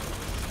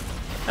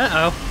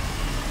 Uh-oh.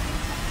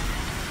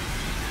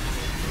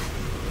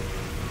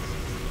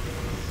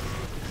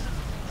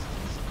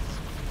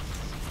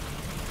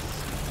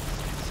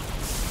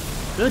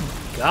 Good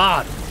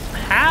God.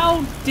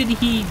 How did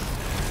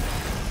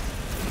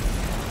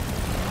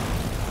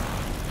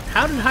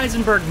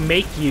Heisenberg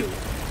make you?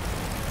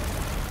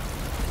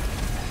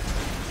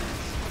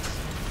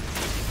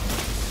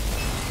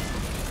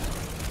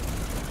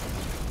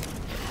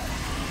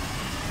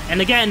 And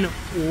again,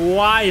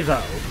 why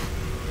though?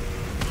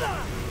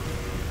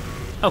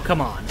 Oh, come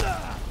on.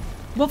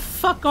 Well,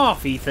 fuck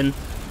off, Ethan.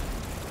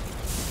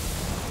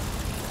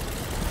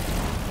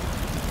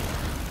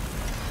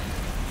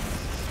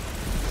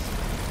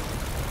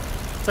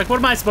 It's like, what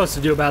am I supposed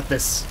to do about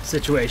this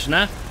situation,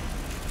 huh?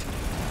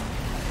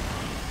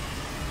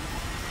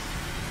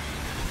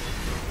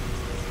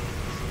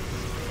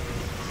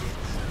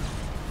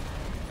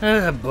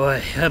 Oh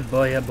boy, oh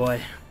boy, oh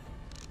boy.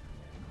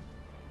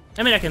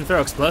 I mean, I can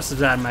throw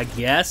explosives at him, I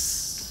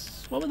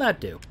guess. What would that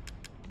do?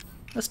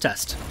 Let's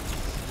test.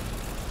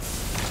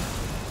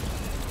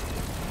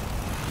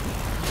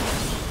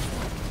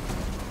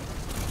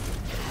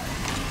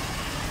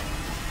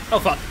 Oh,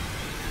 fuck.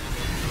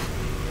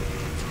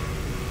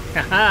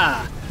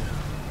 Haha!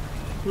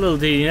 Little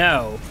did you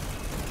know.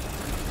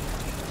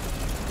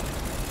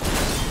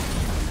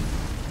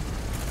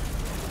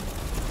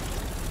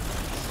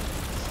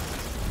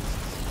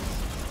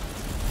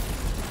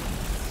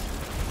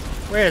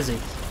 Where is he?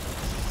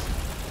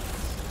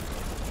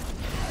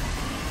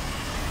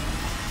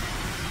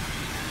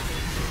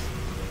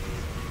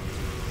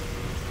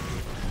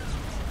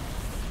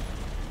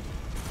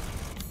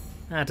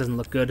 That doesn't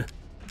look good.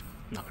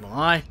 Not gonna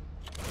lie.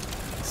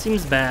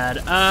 Seems bad.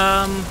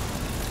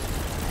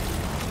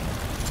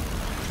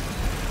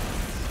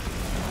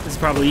 This is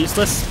probably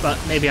useless, but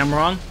maybe I'm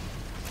wrong.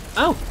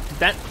 Oh, did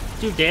that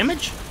do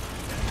damage?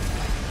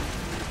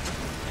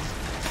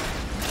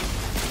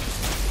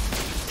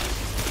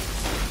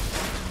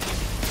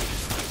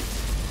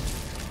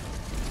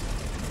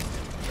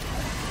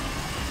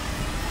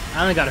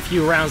 I only got a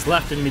few rounds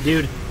left in me,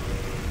 dude.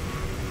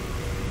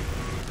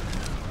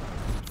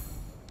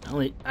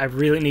 I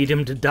really need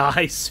him to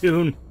die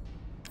soon.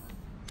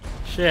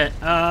 Shit,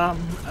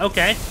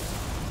 okay.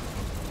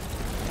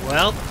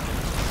 Well,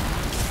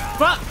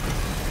 fuck!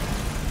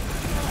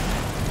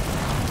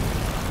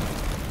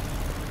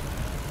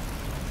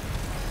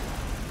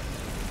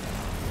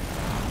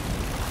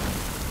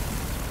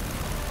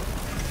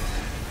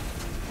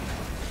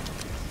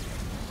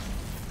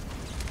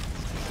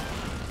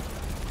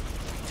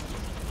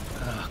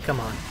 Oh, come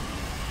on.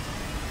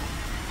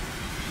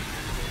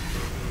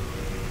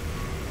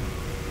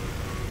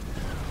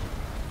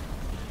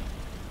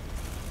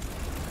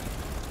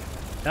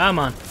 Come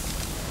on.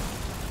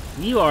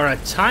 You are a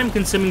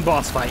time-consuming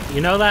boss fight,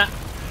 you know that?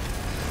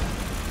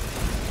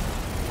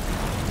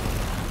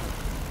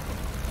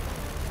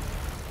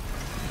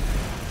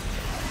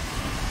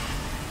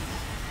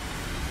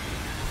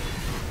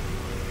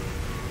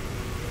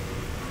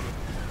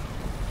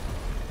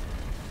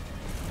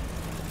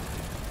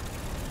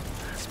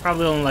 It's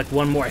probably only like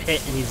one more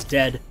hit and he's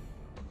dead.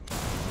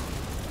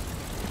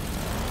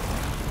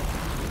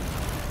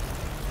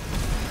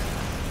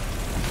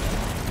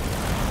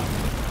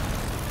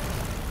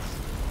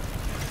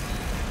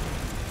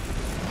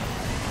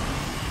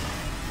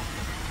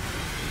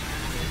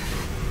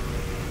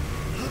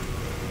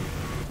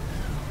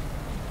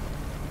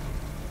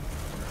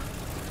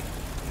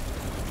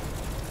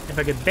 If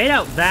I could bait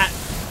out that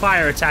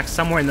fire attack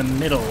somewhere in the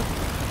middle.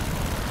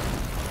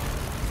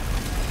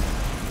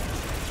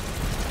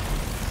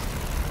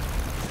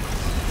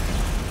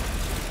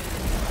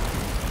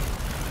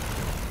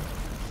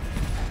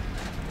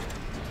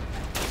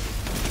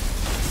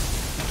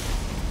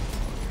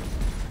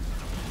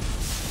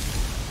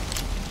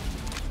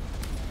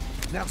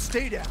 Now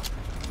stay down.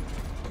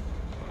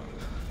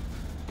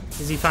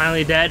 Is he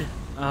finally dead?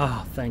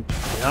 Oh, thank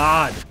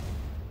God.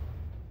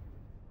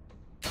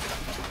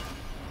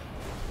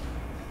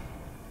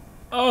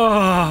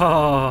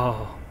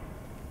 Oh!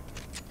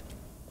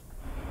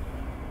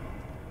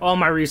 All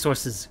my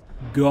resources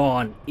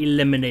gone,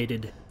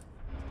 eliminated.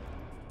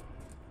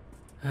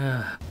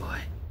 Ah, boy.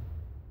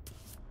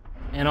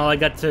 And all I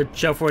got to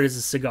show for it is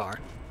a cigar.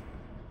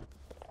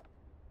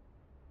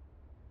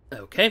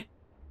 Okay.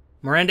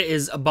 Miranda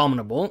is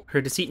abominable.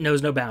 Her deceit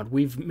knows no bound.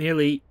 We're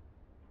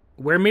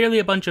merely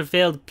a bunch of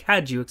failed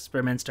kaiju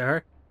experiments to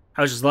her.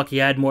 I was just lucky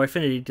I had more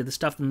affinity to the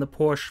stuff than the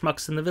poor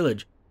schmucks in the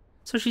village.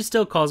 So she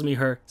still calls me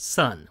her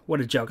son.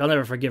 What a joke. I'll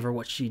never forgive her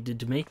what she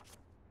did to me.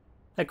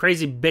 That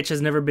crazy bitch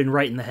has never been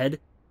right in the head.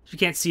 She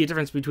can't see a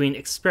difference between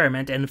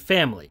experiment and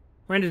family.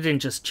 Miranda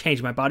didn't just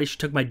change my body, she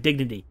took my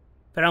dignity.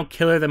 If I don't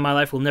kill her, then my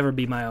life will never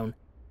be my own.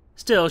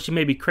 Still, she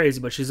may be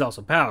crazy, but she's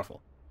also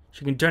powerful.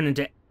 She can turn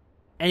into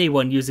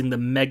anyone using the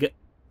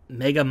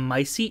Mecha-Ethan.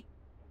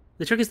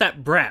 The trick is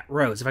that brat,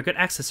 Rose. If I could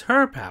access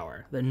her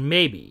power, then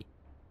maybe.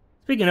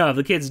 Speaking of,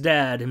 the kid's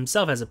dad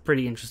himself has a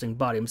pretty interesting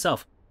body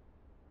himself.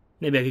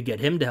 Maybe I could get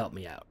him to help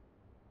me out.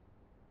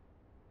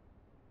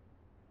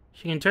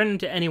 She can turn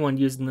into anyone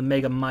using the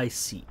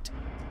Mecha-Ethan.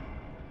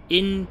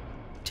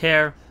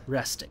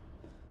 Interesting.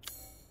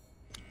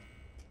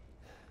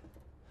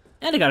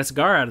 And I got a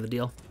cigar out of the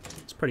deal.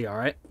 It's pretty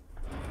alright.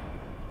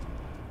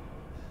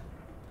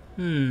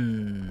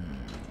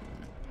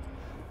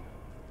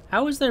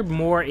 How is there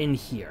more in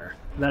here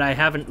that I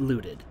haven't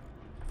looted?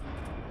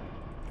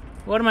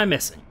 What am I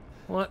missing?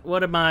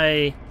 What am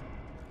I...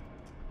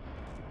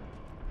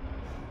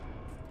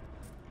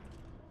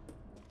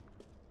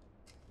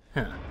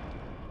 Huh.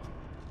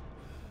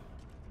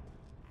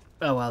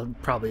 Oh, well,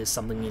 probably is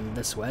something in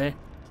this way.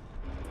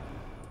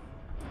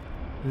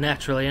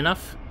 Naturally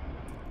enough.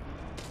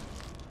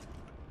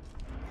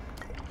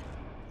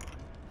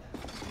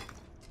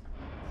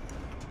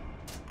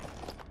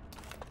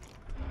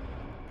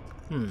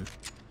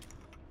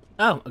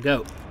 Oh, a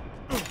goat.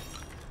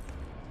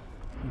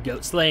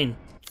 Goat slain.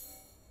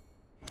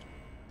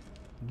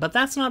 But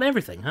that's not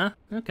everything, huh?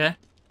 Okay.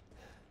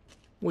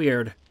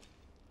 Weird.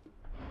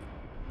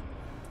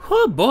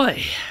 Oh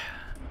boy.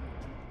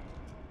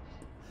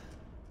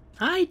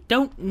 I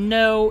don't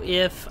know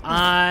if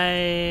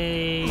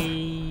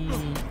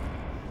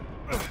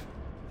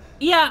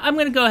Yeah, I'm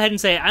gonna go ahead and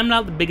say I'm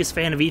not the biggest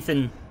fan of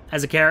Ethan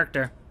as a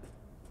character.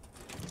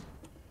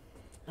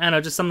 I don't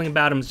know, just something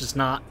about him is just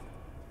not.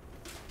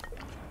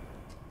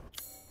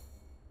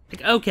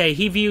 Like, okay,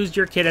 he views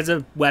your kid as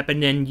a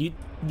weapon and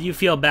you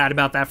feel bad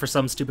about that for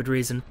some stupid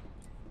reason.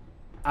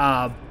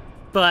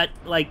 But,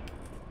 like...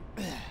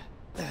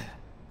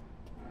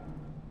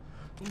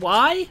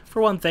 why,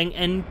 for one thing,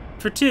 and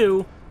for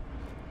two,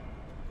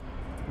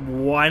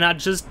 why not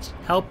just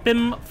help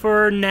him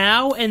for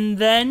now and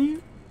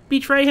then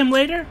betray him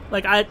later?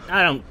 Like, I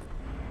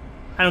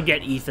don't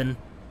get Ethan.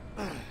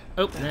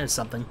 Oh, there's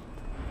something.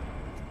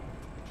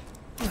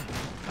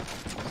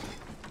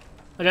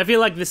 Like, I feel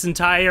like this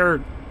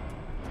entire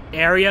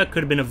area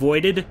could have been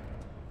avoided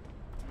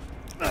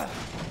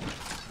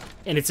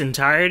in its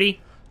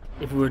entirety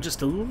if we were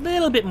just a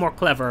little bit more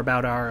clever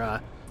about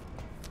our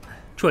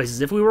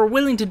choices. If we were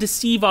willing to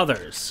deceive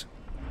others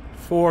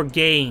for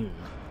gain,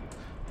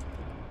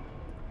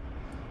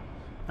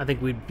 I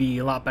think we'd be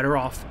a lot better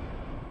off.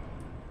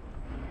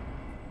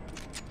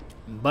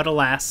 But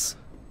alas.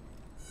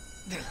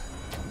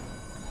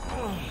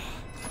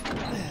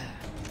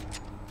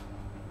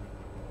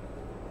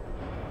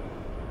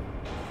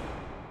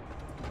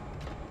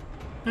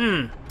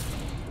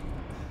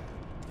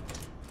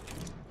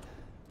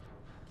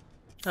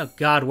 Oh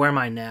god, where am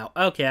I now?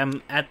 Okay,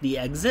 I'm at the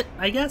exit,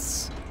 I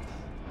guess?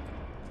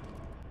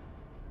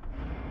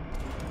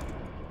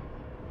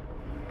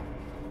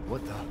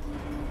 What the?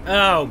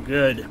 Oh,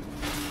 good.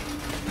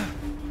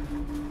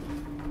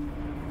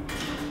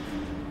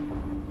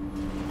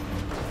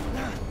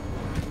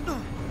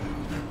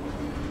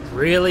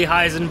 Really,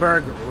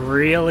 Heisenberg?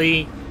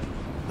 Really?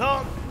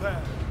 Not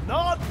bad.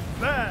 Not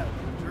bad,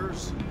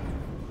 Rangers.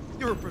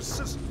 You're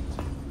persistent.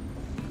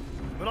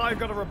 But I've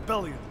got a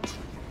rebellion.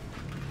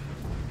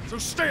 So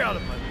stay out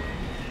of my way.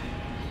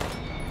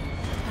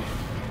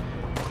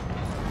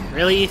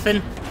 Really,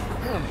 Ethan?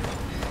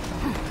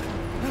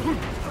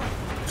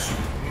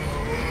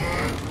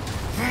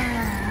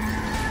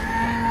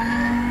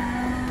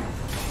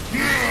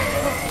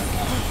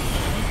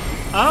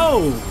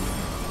 Oh!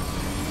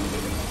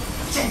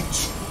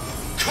 Don't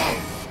come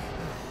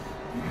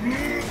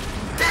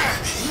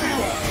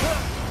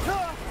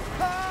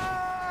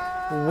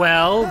back!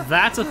 Well,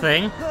 that's a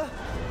thing.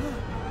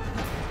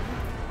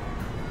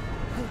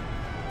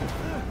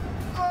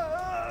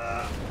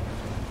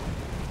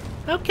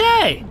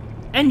 Okay!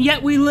 And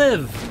yet we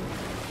live.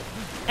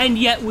 And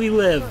yet we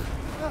live.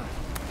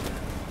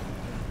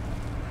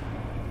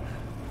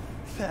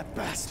 That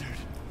bastard.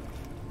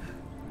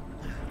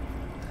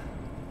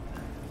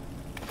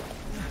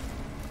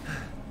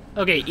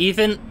 Okay,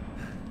 Ethan,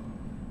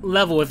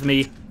 level with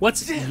me.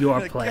 What's your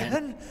Again?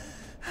 plan?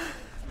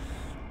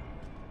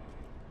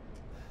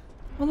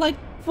 Well, like,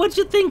 what'd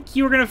you think?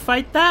 You were gonna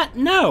fight that?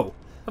 No,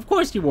 of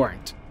course you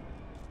weren't.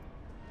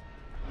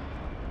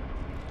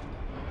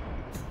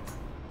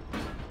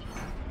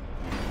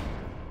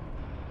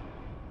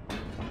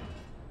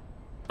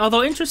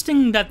 Although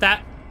interesting that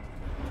that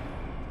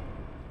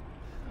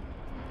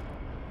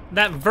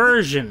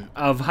version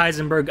of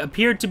Heisenberg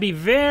appeared to be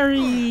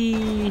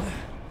very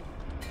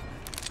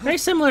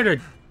similar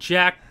to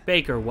Jack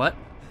Baker. What?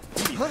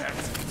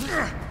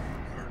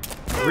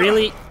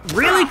 Really?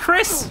 Really,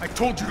 Chris? I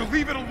told you to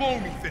leave it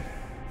alone, Ethan.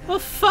 Well,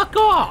 fuck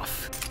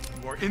off.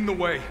 You are in the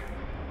way.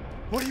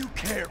 What do you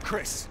care,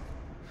 Chris?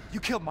 You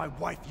killed my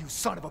wife, you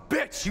son of a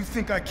bitch! You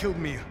think I killed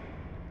Mia?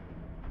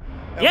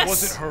 That Yes.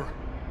 wasn't her. It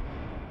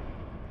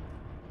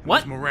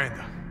What? was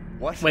Miranda.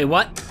 What? Wait,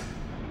 what?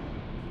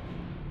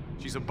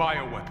 She's a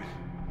bioweapon.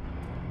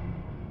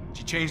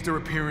 She changed her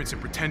appearance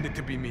and pretended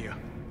to be Mia.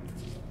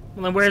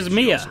 Well, then where's She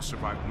Mia? also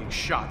survived being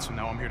shot, so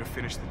now I'm here to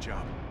finish the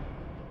job.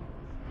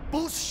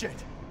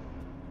 Bullshit!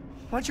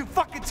 Why don't you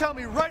fucking tell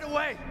me right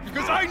away?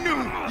 Because I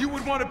knew you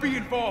would want to be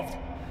involved.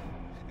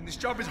 And this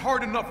job is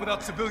hard enough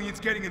without civilians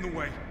getting in the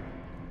way.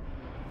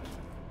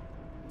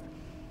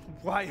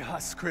 Why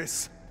us,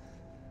 Chris?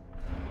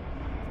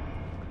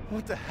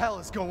 What the hell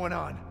is going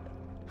on?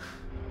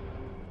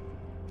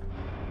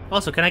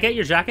 Also, can I get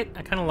your jacket?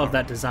 I kind of love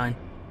that design.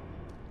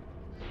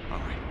 All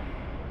right.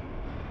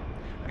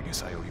 I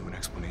guess I owe you an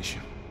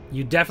explanation.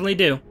 You definitely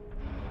do.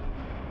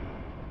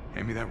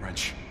 Hand me that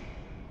wrench.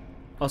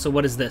 Also,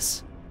 what is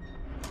this?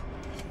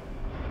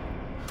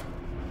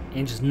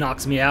 And just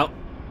knocks me out.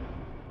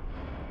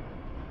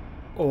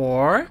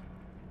 Or...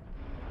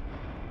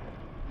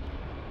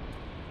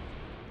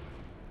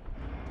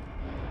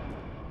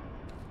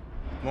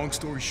 Long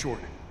story short,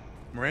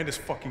 Miranda's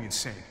fucking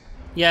insane.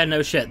 yeah,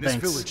 no shit, In this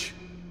thanks. village,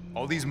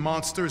 all these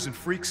monsters and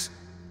freaks,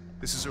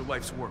 this is her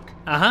life's work.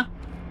 Uh-huh.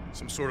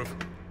 Some sort of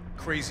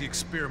crazy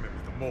experiment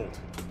with the mold.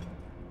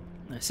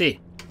 I see.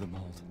 The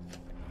mold.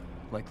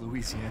 Like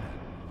Louisiana.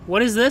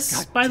 What is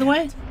this, God by the damn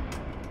way? it.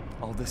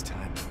 All this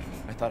time,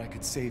 I thought I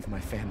could save my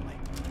family.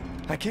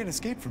 I can't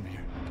escape from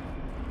here.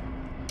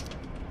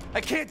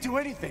 I can't do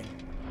anything.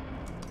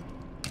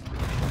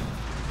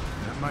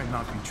 That might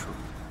not be true.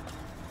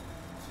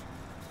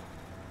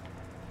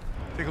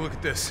 Take a look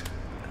at this.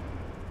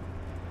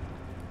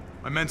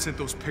 My men sent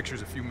those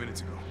pictures a few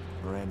minutes ago.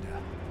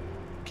 Miranda.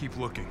 Keep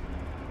looking.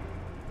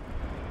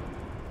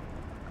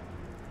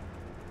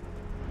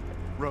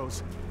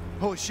 Rose.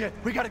 Holy shit,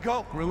 we gotta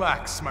go!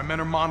 Relax, my men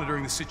are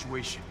monitoring the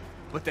situation.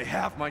 But they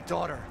have my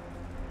daughter.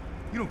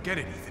 You don't get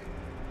it, Ethan.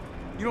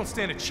 You don't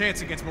stand a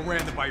chance against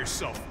Miranda by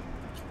yourself.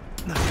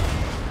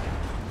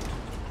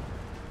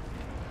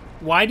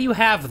 Why do you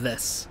have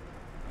this?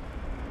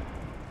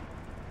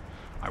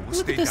 I will Look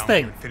stay at this down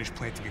thing. here and finish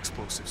planting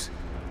explosives.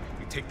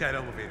 You take that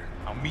elevator.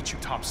 I'll meet you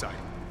topside.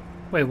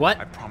 Wait, what?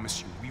 I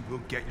promise you, we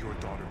will get your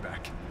daughter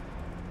back.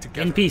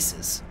 Together. In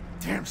pieces.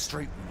 Damn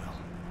straight we will.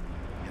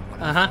 And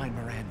when Uh-huh. I find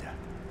Miranda,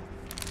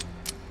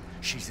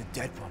 she's a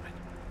dead woman.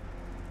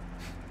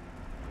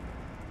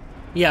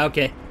 Yeah,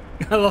 okay.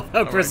 I love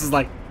how Chris right. is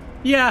like,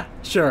 yeah,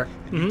 sure.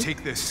 And you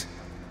take this,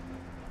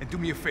 and do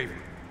me a favor.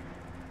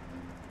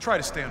 Try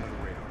to stay under the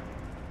radar.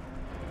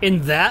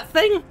 In that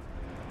thing?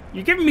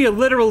 You're giving me a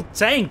literal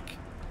tank.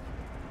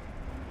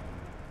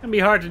 It'd be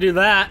hard to do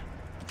that.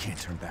 You can't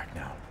turn back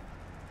now.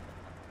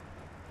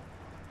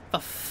 The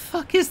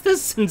fuck is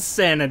this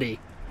insanity?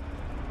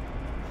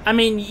 I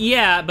mean,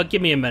 yeah, but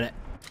give me a minute.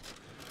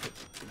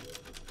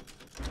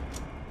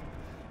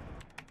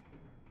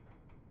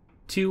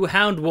 To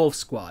Hound Wolf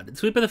Squad. The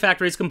sweep of the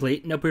factory is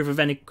complete. No proof of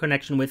any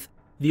connection with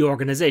the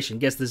organization.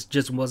 Guess this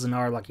just wasn't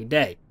our lucky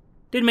day.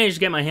 Did manage to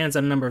get my hands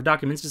on a number of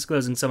documents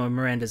disclosing some of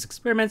Miranda's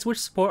experiments, which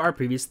support our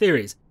previous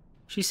theories.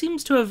 She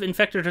seems to have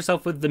infected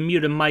herself with the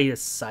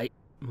mutamycete,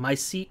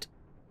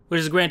 which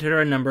has granted her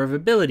a number of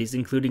abilities,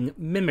 including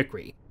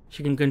mimicry.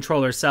 She can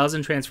control her cells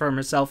and transform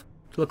herself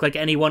to look like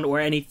anyone or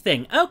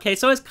anything. Okay,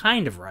 so I was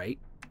kind of right.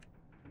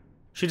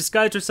 She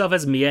disguised herself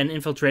as Mia and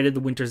infiltrated the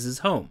Winters'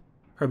 home.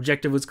 Her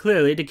objective was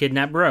clearly to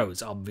kidnap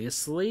Rose,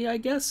 obviously, I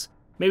guess?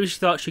 Maybe she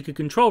thought she could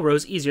control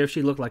Rose easier if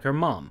she looked like her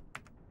mom.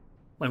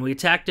 When we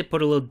attacked, it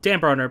put a little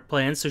damper on her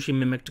plans, so she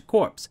mimicked a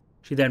corpse.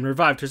 She then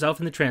revived herself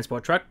in the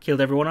transport truck,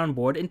 killed everyone on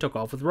board, and took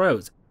off with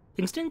Rose.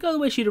 Things didn't go the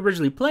way she'd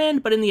originally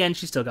planned, but in the end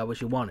she still got what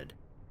she wanted.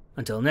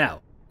 Until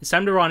now. It's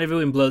time to rendezvous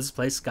and blow this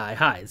place sky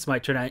high. This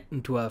might turn out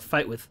into a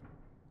fight with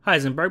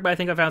Heisenberg, but I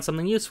think I found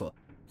something useful.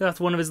 He left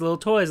one of his little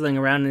toys laying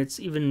around, and it's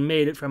even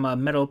made it from a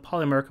metal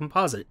polymer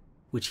composite,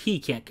 which he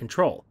can't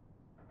control.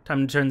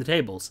 Time to turn the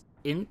tables.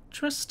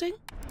 Interesting?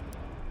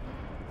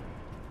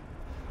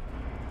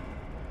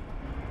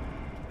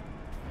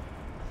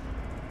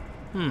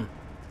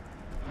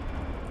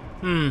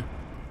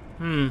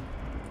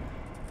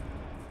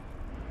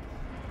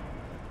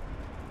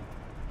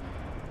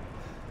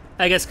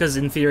 I guess because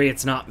in theory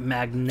it's not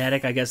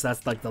magnetic. I guess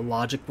that's like the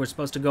logic we're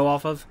supposed to go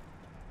off of.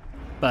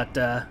 But,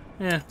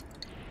 yeah.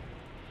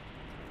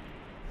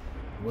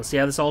 We'll see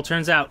how this all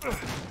turns out.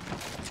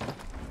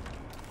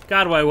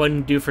 God, what I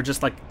wouldn't do for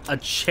just like a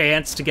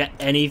chance to get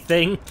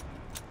anything.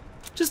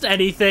 Just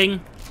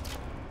anything.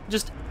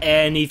 Just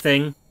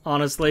anything,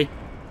 honestly.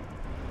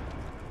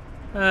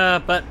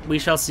 But we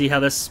shall see how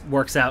this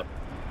works out.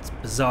 It's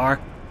bizarre.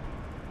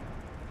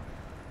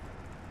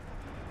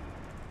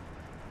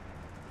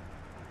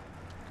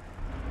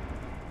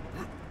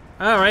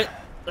 Alright,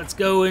 let's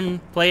go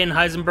and play in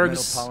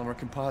Heisenberg's... Metal polymer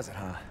composite,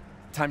 huh?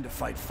 Time to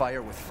fight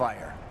fire with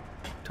fire.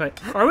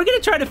 Are we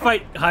gonna try to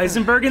fight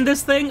Heisenberg in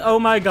this thing? Oh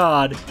my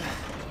god.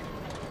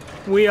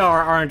 We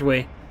are, aren't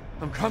we?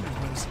 I'm coming,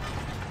 Rose.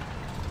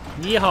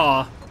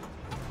 Yeehaw.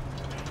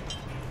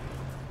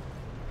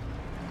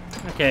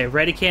 Okay,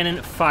 ready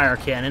cannon, fire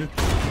cannon.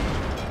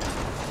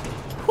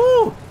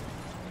 Whew!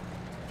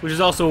 Which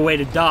is also a way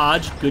to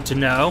dodge, good to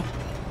know.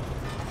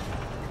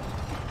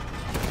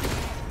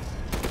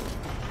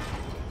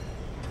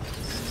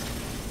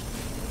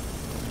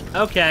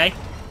 Okay.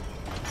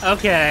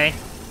 Okay.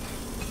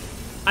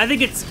 I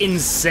think it's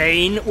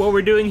insane what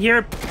we're doing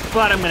here,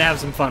 but I'm gonna have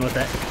some fun with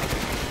it.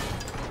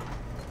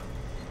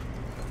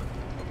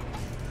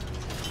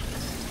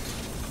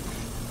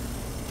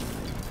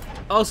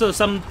 Also,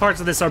 some parts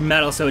of this are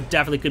metal, so it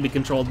definitely could be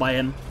controlled by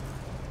him.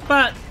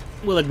 But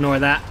we'll ignore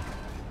that.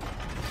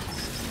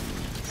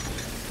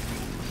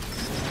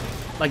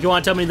 Like, you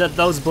want to tell me that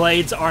those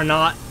blades are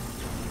not...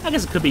 I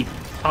guess it could be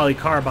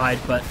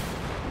polycarbide, but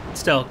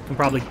still, can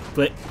probably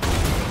split.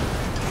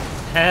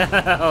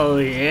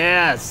 Hell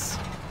yes!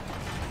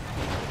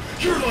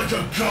 You're like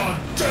a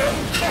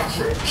goddamn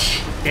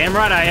cockroach! Damn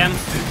right I am.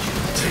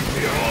 Take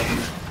me on.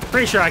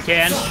 Pretty sure I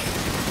can.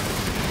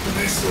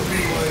 This will be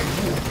my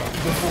warm-up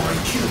before I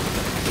kill the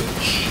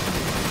bitch.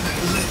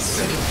 Let's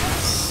settle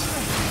this.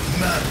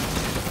 Man,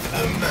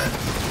 a man.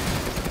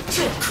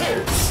 Your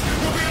corpse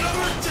will be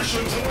another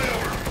addition to my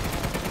army.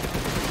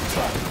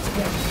 Time to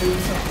wrap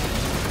things up.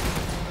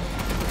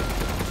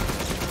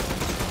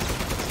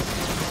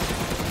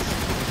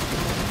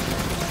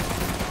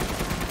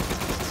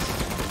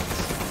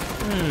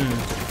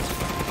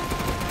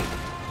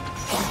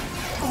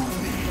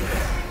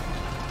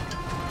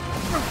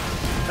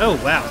 Oh,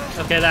 wow.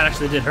 Okay, that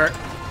actually did hurt.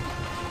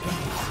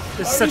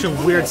 This is such a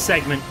weird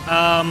segment.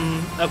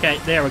 Okay,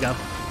 there we go.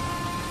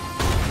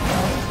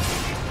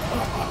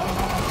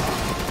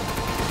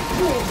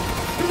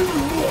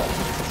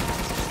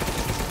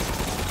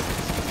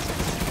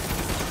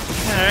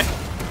 Alright,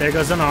 there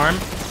goes an arm.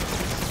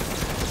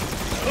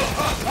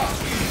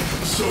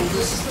 So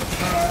this is the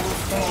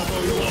path all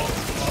along.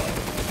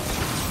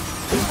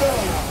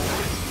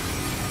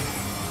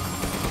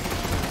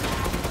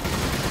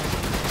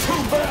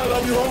 Too bad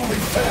I'm your only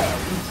fan.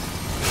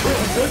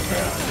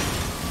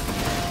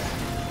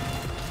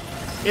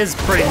 Is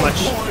pretty much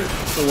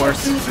the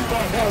worst. Using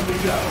my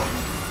hand-me-down.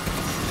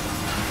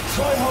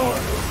 Try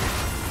harder.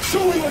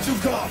 Show me what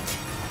you've got.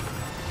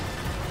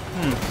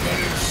 That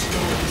is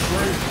still a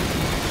trick.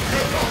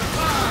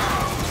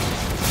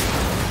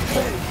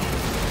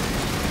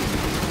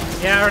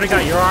 Yeah, I already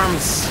got your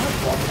arms.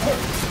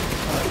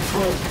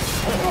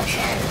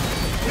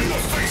 In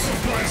the face of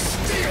my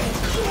steel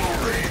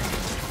glory.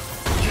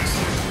 Guess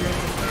I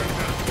really found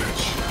that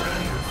bitch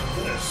anger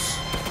for this.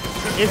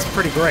 It's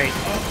pretty great.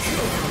 I'll kill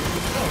her with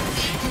the power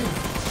she did.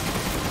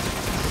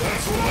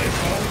 That's what I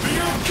call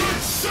being a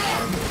good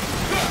son!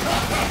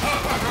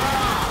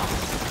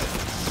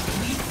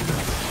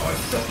 I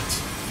felt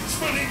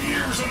spending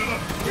years under the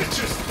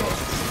bitch's thumb.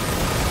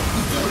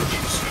 The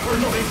villagers are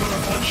nothing but a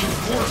bunch of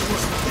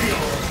worthless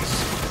peons.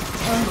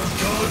 I'm a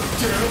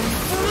goddamn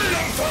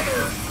freedom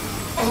fighter!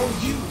 I'll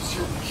use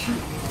your puny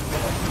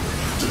love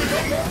to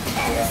become more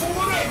powerful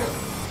than ever!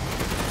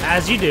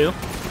 As you do.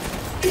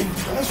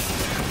 Impressed?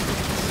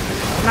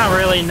 Not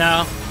really,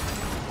 no.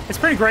 It's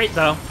pretty great,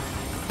 though.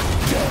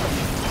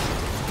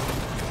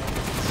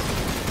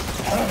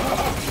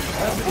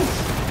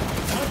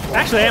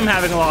 Actually, I am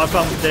having a lot of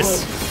fun with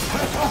this.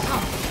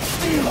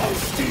 Steel on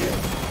steel.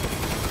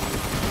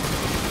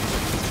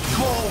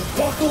 Call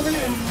buckle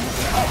in.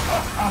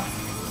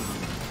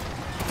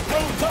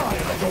 Don't die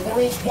like the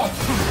world's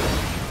watching.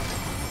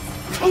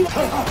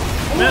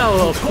 Well, a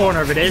little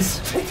corner of it is.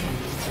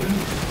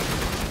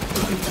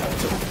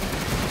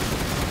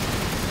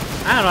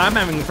 I don't know, I'm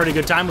having a pretty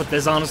good time with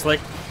this, honestly.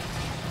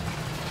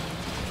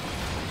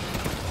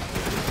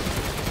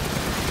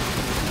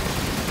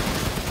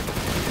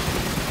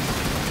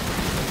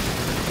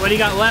 What do you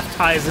got left,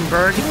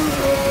 Heisenberg?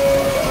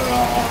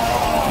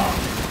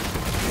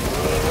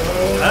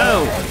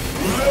 Oh.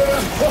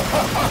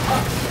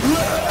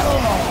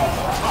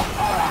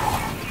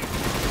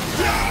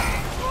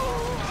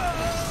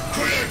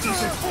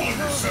 Creators are full of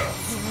yourself.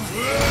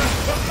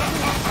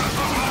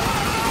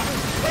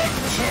 I'm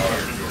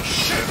tired of your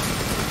shit.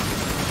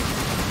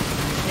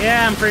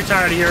 Yeah, I'm pretty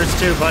tired of yours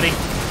too, buddy.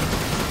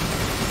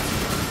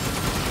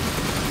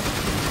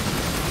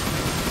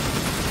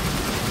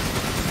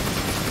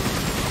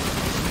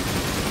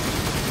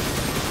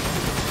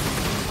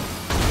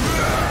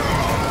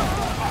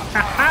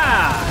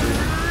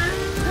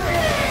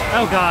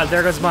 Oh god,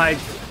 there goes my...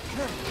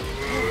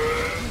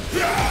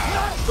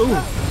 Ooh.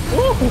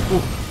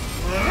 Ooh.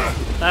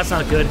 That's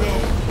not good.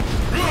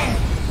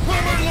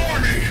 Where my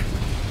Lordy?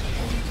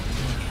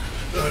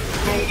 That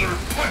boulder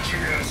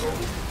punching asshole.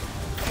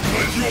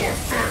 But you're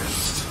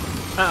first.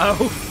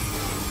 Uh-oh.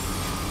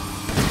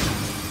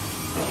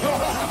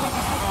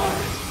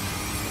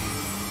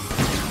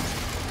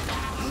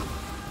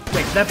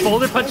 Wait, that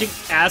boulder punching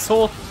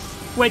asshole?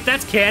 Wait,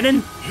 that's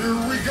canon? Here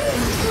we go.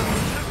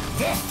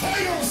 The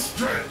final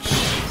stretch.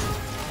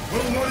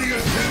 Well, what do you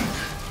think?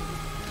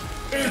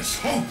 It's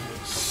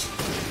hopeless,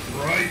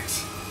 right?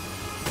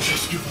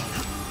 Just give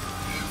up.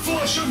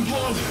 Flesh and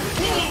blood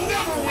will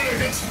never win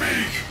against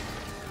me.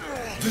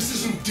 This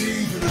isn't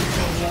David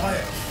and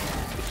Goliath.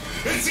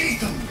 It's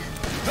Ethan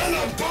and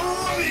a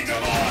bloody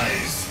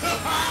demise.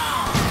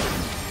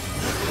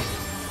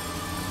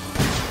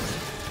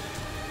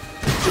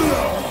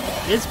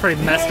 It's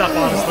pretty messed up,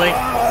 honestly.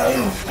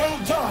 I'll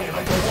die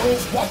like the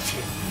world's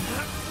watching.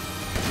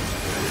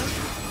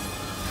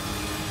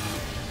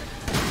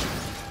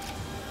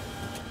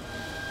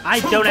 I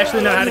don't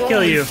actually know how to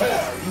kill you.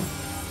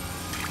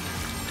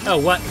 Oh,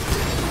 what?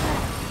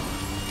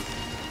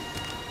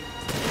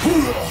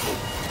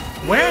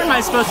 Where am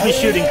I supposed to be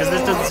shooting? Because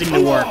this doesn't seem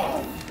to work.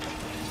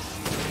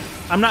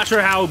 I'm not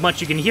sure how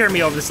much you can hear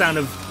me over the sound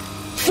of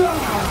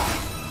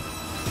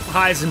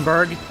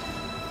Heisenberg.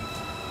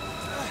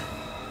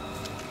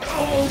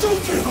 Oh,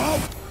 don't give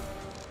up!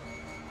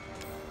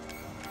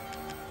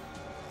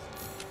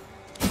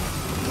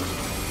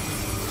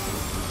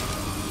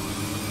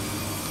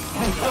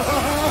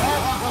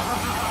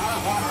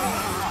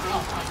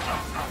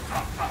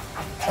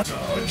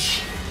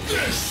 Dodge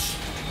this!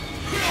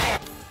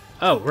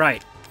 Oh,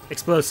 right.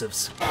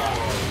 Explosives.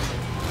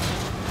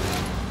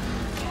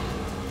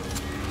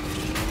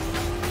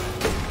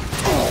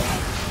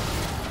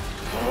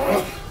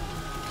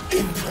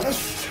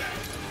 Impressed?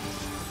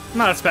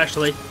 Not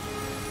especially.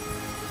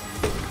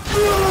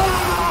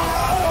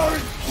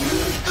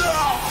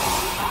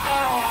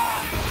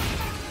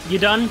 You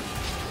done?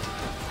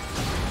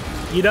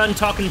 You done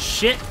talking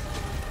shit?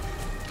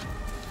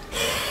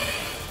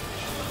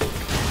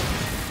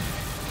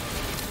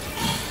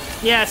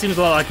 Yeah, it seems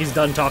a lot like he's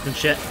done talking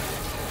shit.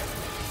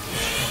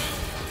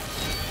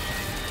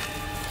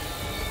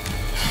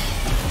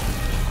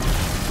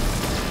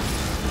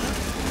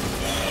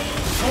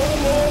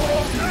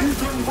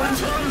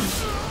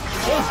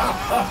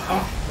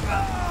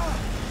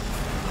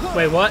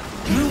 Wait, what?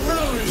 You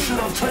really should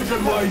have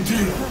taken my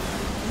deal.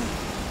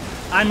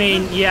 I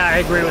mean, yeah, I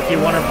agree with you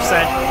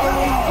 100%.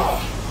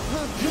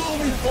 You'll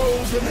be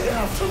frozen in the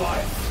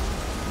afterlife.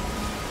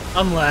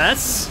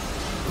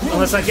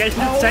 Unless I get into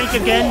the tank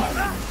again.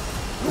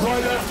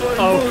 Right after I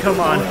Oh, murder come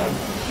on. Moran.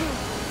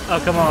 Oh,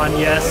 come on,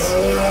 yes.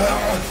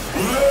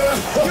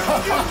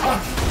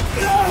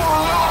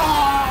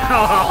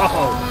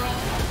 Oh.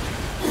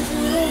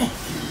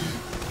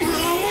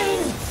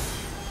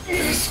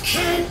 This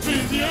can't be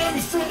the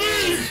end for me.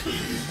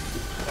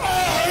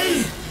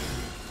 I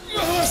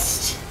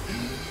must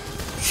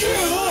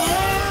kill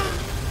her.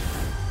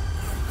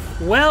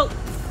 Well,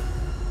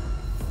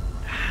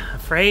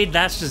 afraid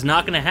that's just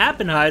not gonna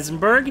happen,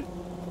 Heisenberg.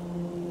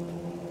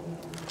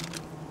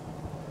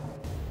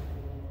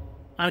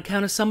 On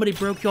account of somebody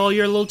broke all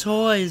your little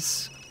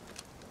toys.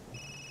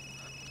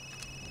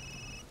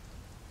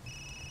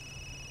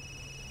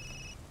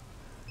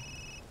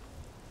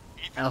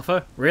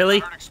 Alpha,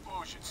 really? I heard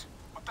explosions.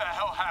 What the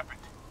hell happened?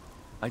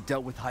 I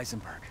dealt with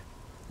Heisenberg.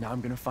 Now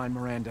I'm gonna find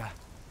Miranda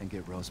and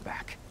get Rose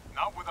back.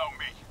 Not without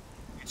me.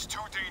 It's too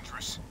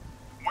dangerous.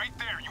 Wait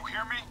there, you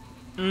hear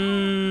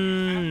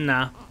me?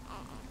 Nah.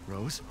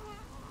 Rose?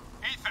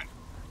 Ethan!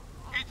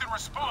 Ethan,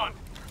 respond!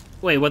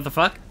 Wait, what the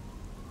fuck?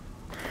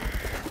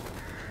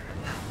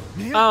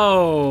 Mia?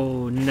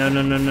 Oh,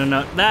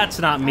 no. That's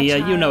not Mia.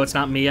 You know it's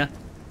not Mia.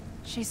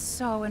 She's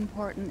so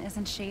important,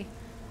 isn't she?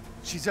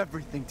 She's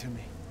everything to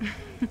me.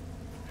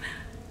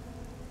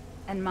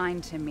 And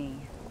mine to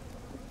me.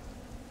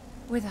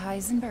 With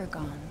Heisenberg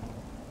gone,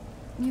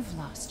 you've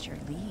lost your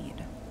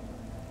lead.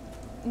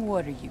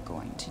 What are you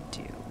going to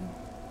do?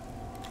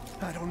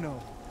 I don't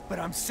know, but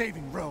I'm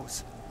saving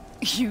Rose.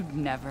 You'd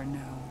never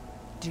know,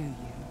 do you?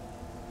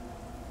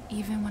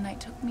 Even when I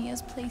took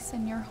Mia's place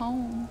in your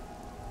home.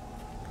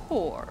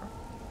 Poor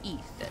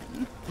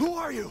Ethan. Who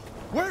are you?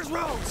 Where's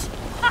Rose?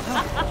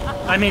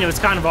 I mean, it was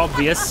kind of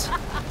obvious.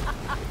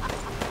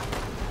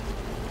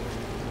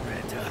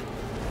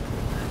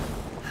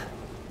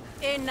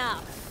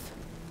 Enough.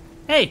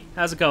 Hey,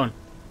 how's it going?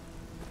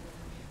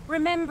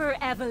 Remember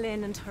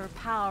Evelyn and her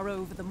power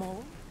over them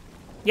all?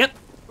 Yep.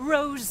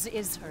 Rose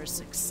is her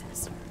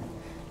successor.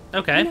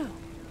 Okay. No.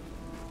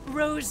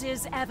 Rose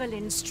is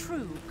Evelyn's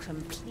true,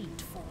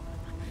 complete form.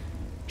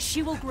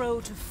 She will grow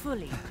to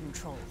fully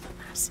control the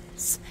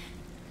masses.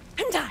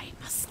 And I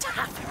must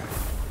have her.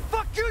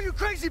 Fuck you, you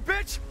crazy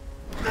bitch!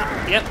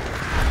 Yep.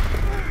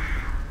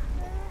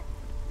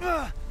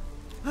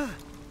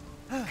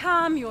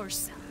 Calm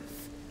yourself.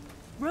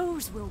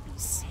 Rose will be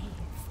saved.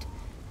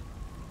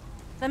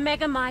 The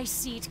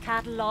Mecha-Ethan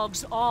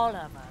catalogs all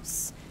of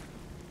us.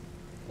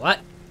 What?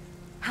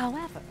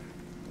 However,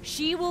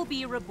 she will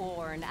be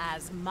reborn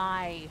as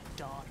my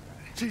daughter.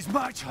 She's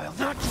my child,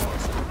 not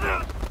yours.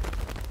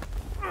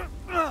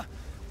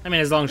 I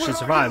mean, as long as she Where are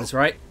survives, you?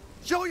 right?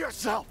 Show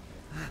yourself!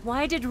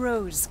 Why did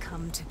Rose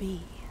come to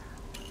be?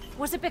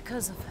 Was it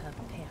because of her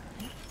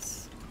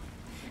parents?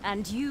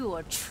 And you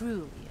are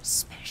truly a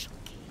special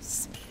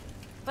case.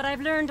 But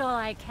I've learned all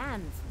I can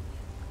from you.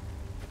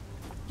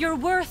 Your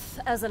worth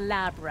as a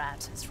lab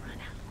rat has run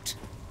out.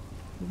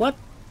 What?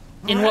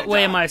 In what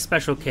way am I a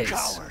special case?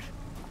 Coward!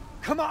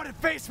 Come out and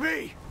face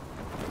me!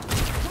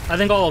 I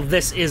think all of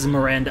this is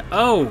Miranda.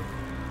 Oh!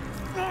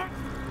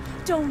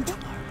 Don't worry,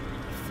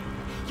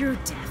 Ethan. Your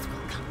death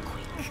will come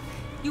quick.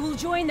 You will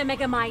join the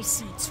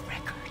Mecha-Ethan's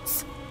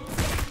records.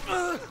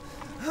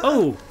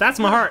 Oh, that's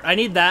my heart. I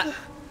need that.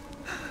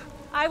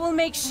 I will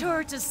make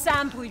sure to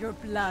sample your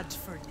blood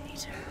for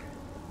later.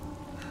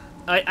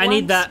 I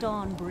need that. Once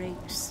dawn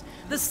breaks,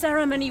 the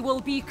ceremony will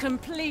be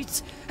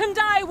complete, and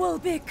I will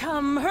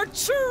become her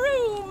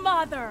true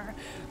mother,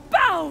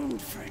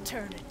 bound for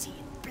eternity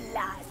in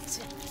blood.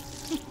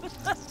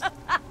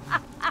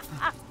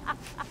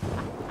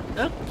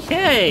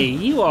 Okay,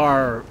 you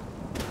are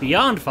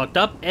beyond fucked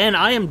up, and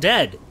I am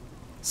dead.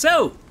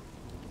 So,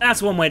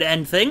 that's one way to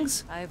end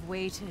things. I've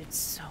waited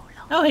so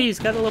long. Oh, hey, he's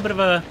got a little bit of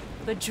a...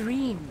 But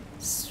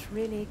dreams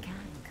really can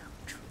come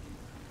true.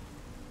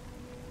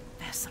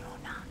 Vessel or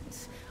not,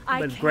 I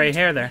Bit of can't gray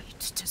hair there. wait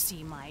to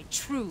see my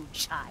true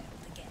child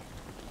again.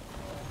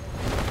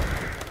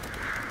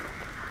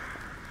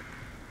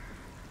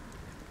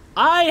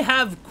 I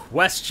have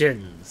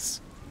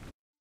questions.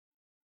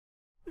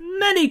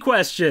 Many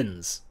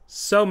questions.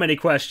 So many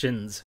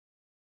questions.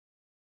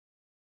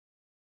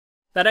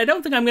 That I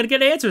don't think I'm gonna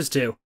get answers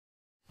to.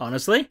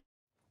 Honestly.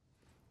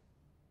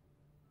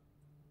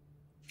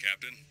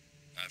 Captain,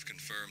 I've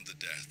confirmed the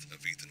death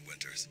of Ethan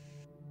Winters.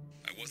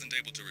 I wasn't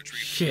able to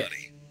retrieve Shit. the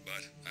body,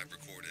 but I've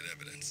recorded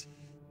evidence.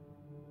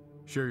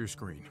 Share your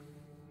screen,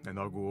 and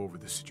I'll go over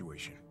the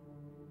situation.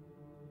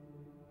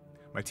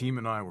 My team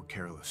and I were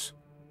careless.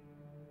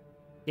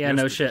 Yeah,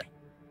 no Yesterday, shit.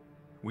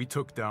 We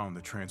took down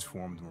the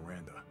transformed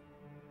Miranda,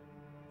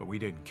 but we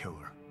didn't kill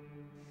her.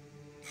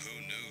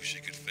 Who knew she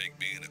could fake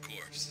being a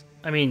corpse?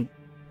 I mean,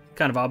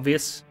 kind of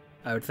obvious,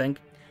 I would think.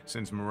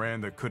 Since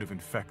Miranda could have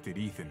infected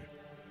Ethan,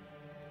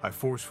 I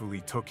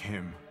forcefully took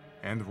him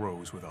and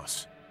Rose with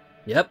us.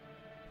 Yep.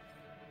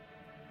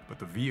 But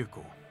the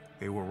vehicle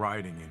they were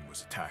riding in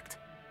was attacked.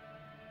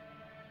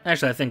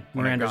 Actually, I think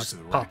When I Miranda got just to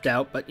the wreck, popped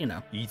out, but you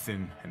know.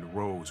 Ethan and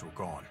Rose were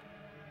gone.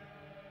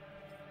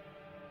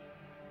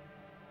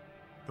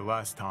 The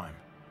last time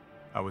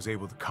I was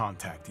able to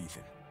contact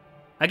Ethan,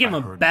 I gave him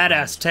a heard badass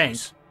Miranda's tank.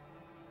 voice.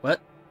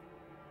 What?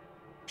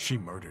 She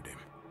murdered him.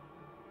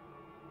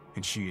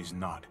 And she is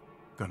not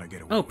gonna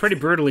get away Oh, with pretty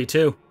it. brutally,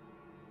 too.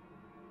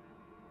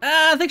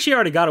 I think she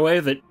already got away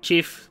with it,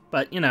 Chief,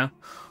 but, you know.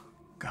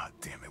 God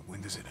damn it,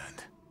 when does it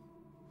end?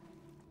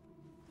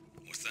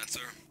 What's that,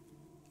 sir?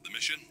 The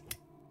mission?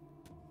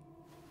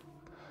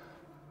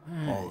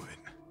 All of it.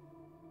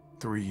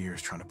 3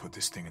 years trying to put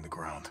this thing in the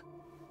ground.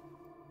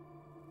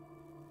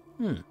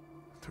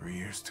 3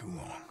 years too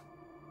long.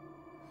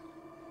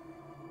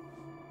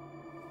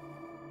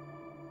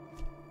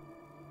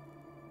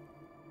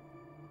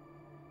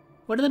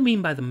 What do they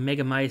mean by the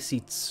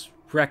Mecha-Ethan's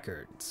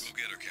records? Go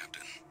get her,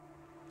 Captain.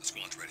 The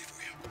squad's ready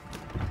for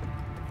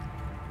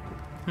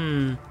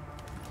you.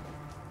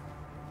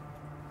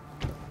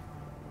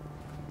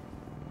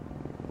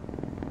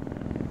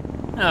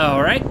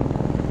 Alright.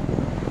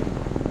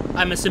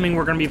 I'm assuming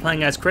we're going to be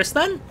playing as Chris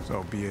then?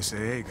 So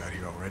BSAA got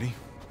here already?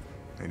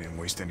 They didn't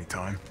waste any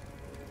time?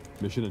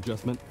 Mission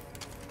adjustment?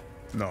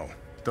 No,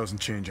 doesn't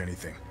change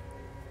anything.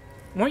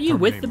 Weren't you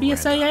with the Terminate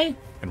BSAA? Miranda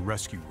and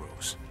rescue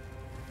Rose.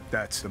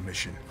 That's the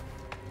mission.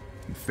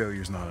 And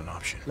failure's not an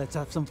option. Let's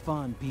have some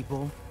fun,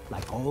 people.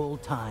 Like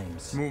old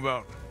times. Move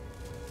out.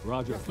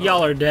 Roger.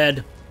 Y'all are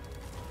dead.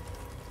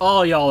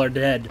 All y'all are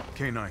dead.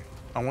 K9,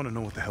 I want to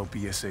know what the hell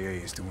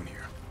BSAA is doing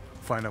here.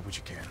 Find out what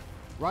you can.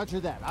 Roger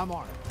that. I'm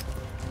on it.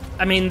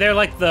 I mean, they're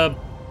like the...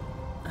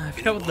 I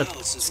forgot what the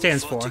since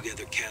stands we for. fought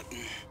together,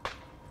 Captain.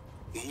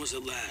 When was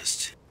it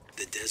last?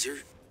 The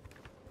desert?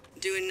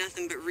 Doing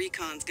nothing but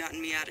recon's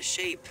gotten me out of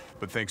shape.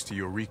 But thanks to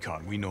your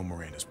recon, we know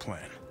Miranda's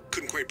plan.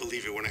 Couldn't quite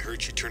believe it when I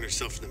heard she turned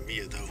herself into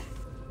Mia, though.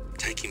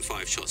 Taking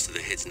 5 shots to the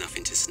head's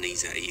nothing to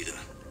sneeze at either.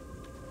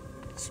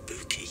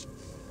 Spooky.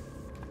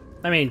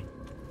 I mean,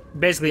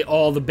 basically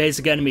all the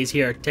basic enemies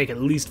here take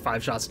at least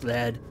 5 shots to the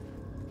head.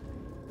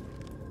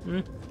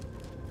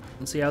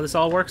 Let's see how this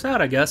all works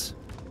out, I guess.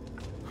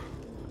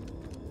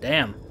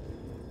 Damn.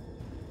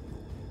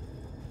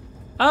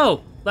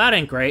 Oh, that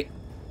ain't great.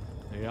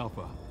 Hey,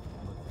 Alpha, look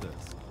at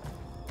this.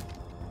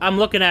 I'm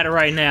looking at it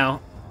right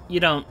now. You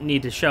don't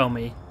need to show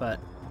me, but...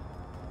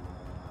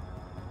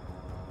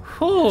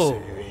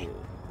 Whew.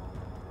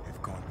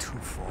 They've gone too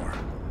far.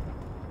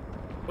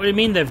 What do you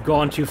mean they've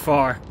gone too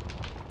far?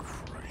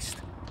 Christ.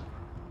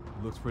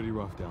 It looks pretty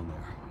rough down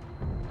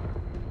there.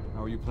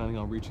 How are you planning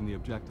on reaching the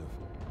objective?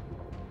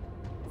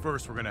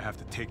 First, we're gonna have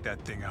to take that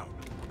thing out.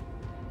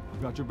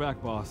 I've got your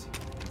back, boss.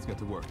 Let's get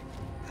to work.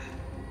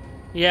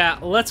 Yeah,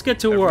 let's get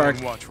to Everyone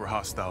work. watch for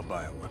hostile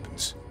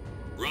bioweapons.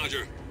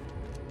 Roger.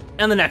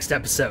 In the next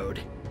episode.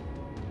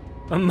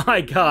 Oh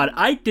my god,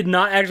 I did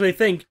not actually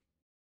think...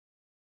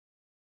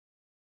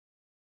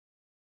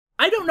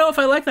 I don't know if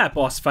I like that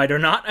boss fight or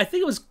not. I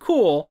think it was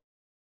cool.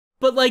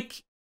 But,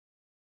 like...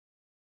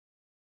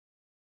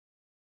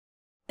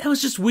 That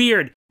was just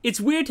weird. It's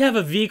weird to have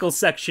a vehicle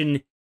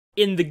section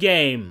in the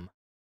game.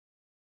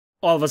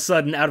 All of a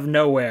sudden, out of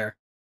nowhere.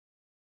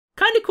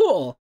 Kinda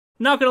cool,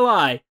 not gonna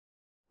lie.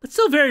 But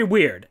still very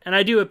weird, and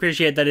I do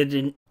appreciate that it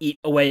didn't eat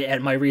away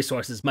at my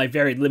resources, my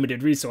very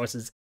limited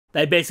resources,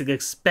 that I basically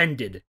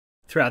expended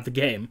throughout the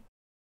game.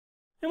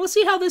 And we'll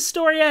see how this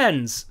story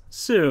ends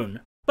soon.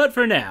 But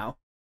for now,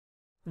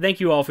 thank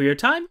you all for your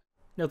time.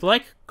 Note the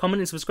like, comment,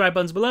 and subscribe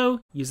buttons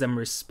below. Use them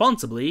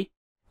responsibly,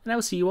 and I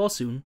will see you all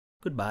soon.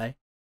 Goodbye.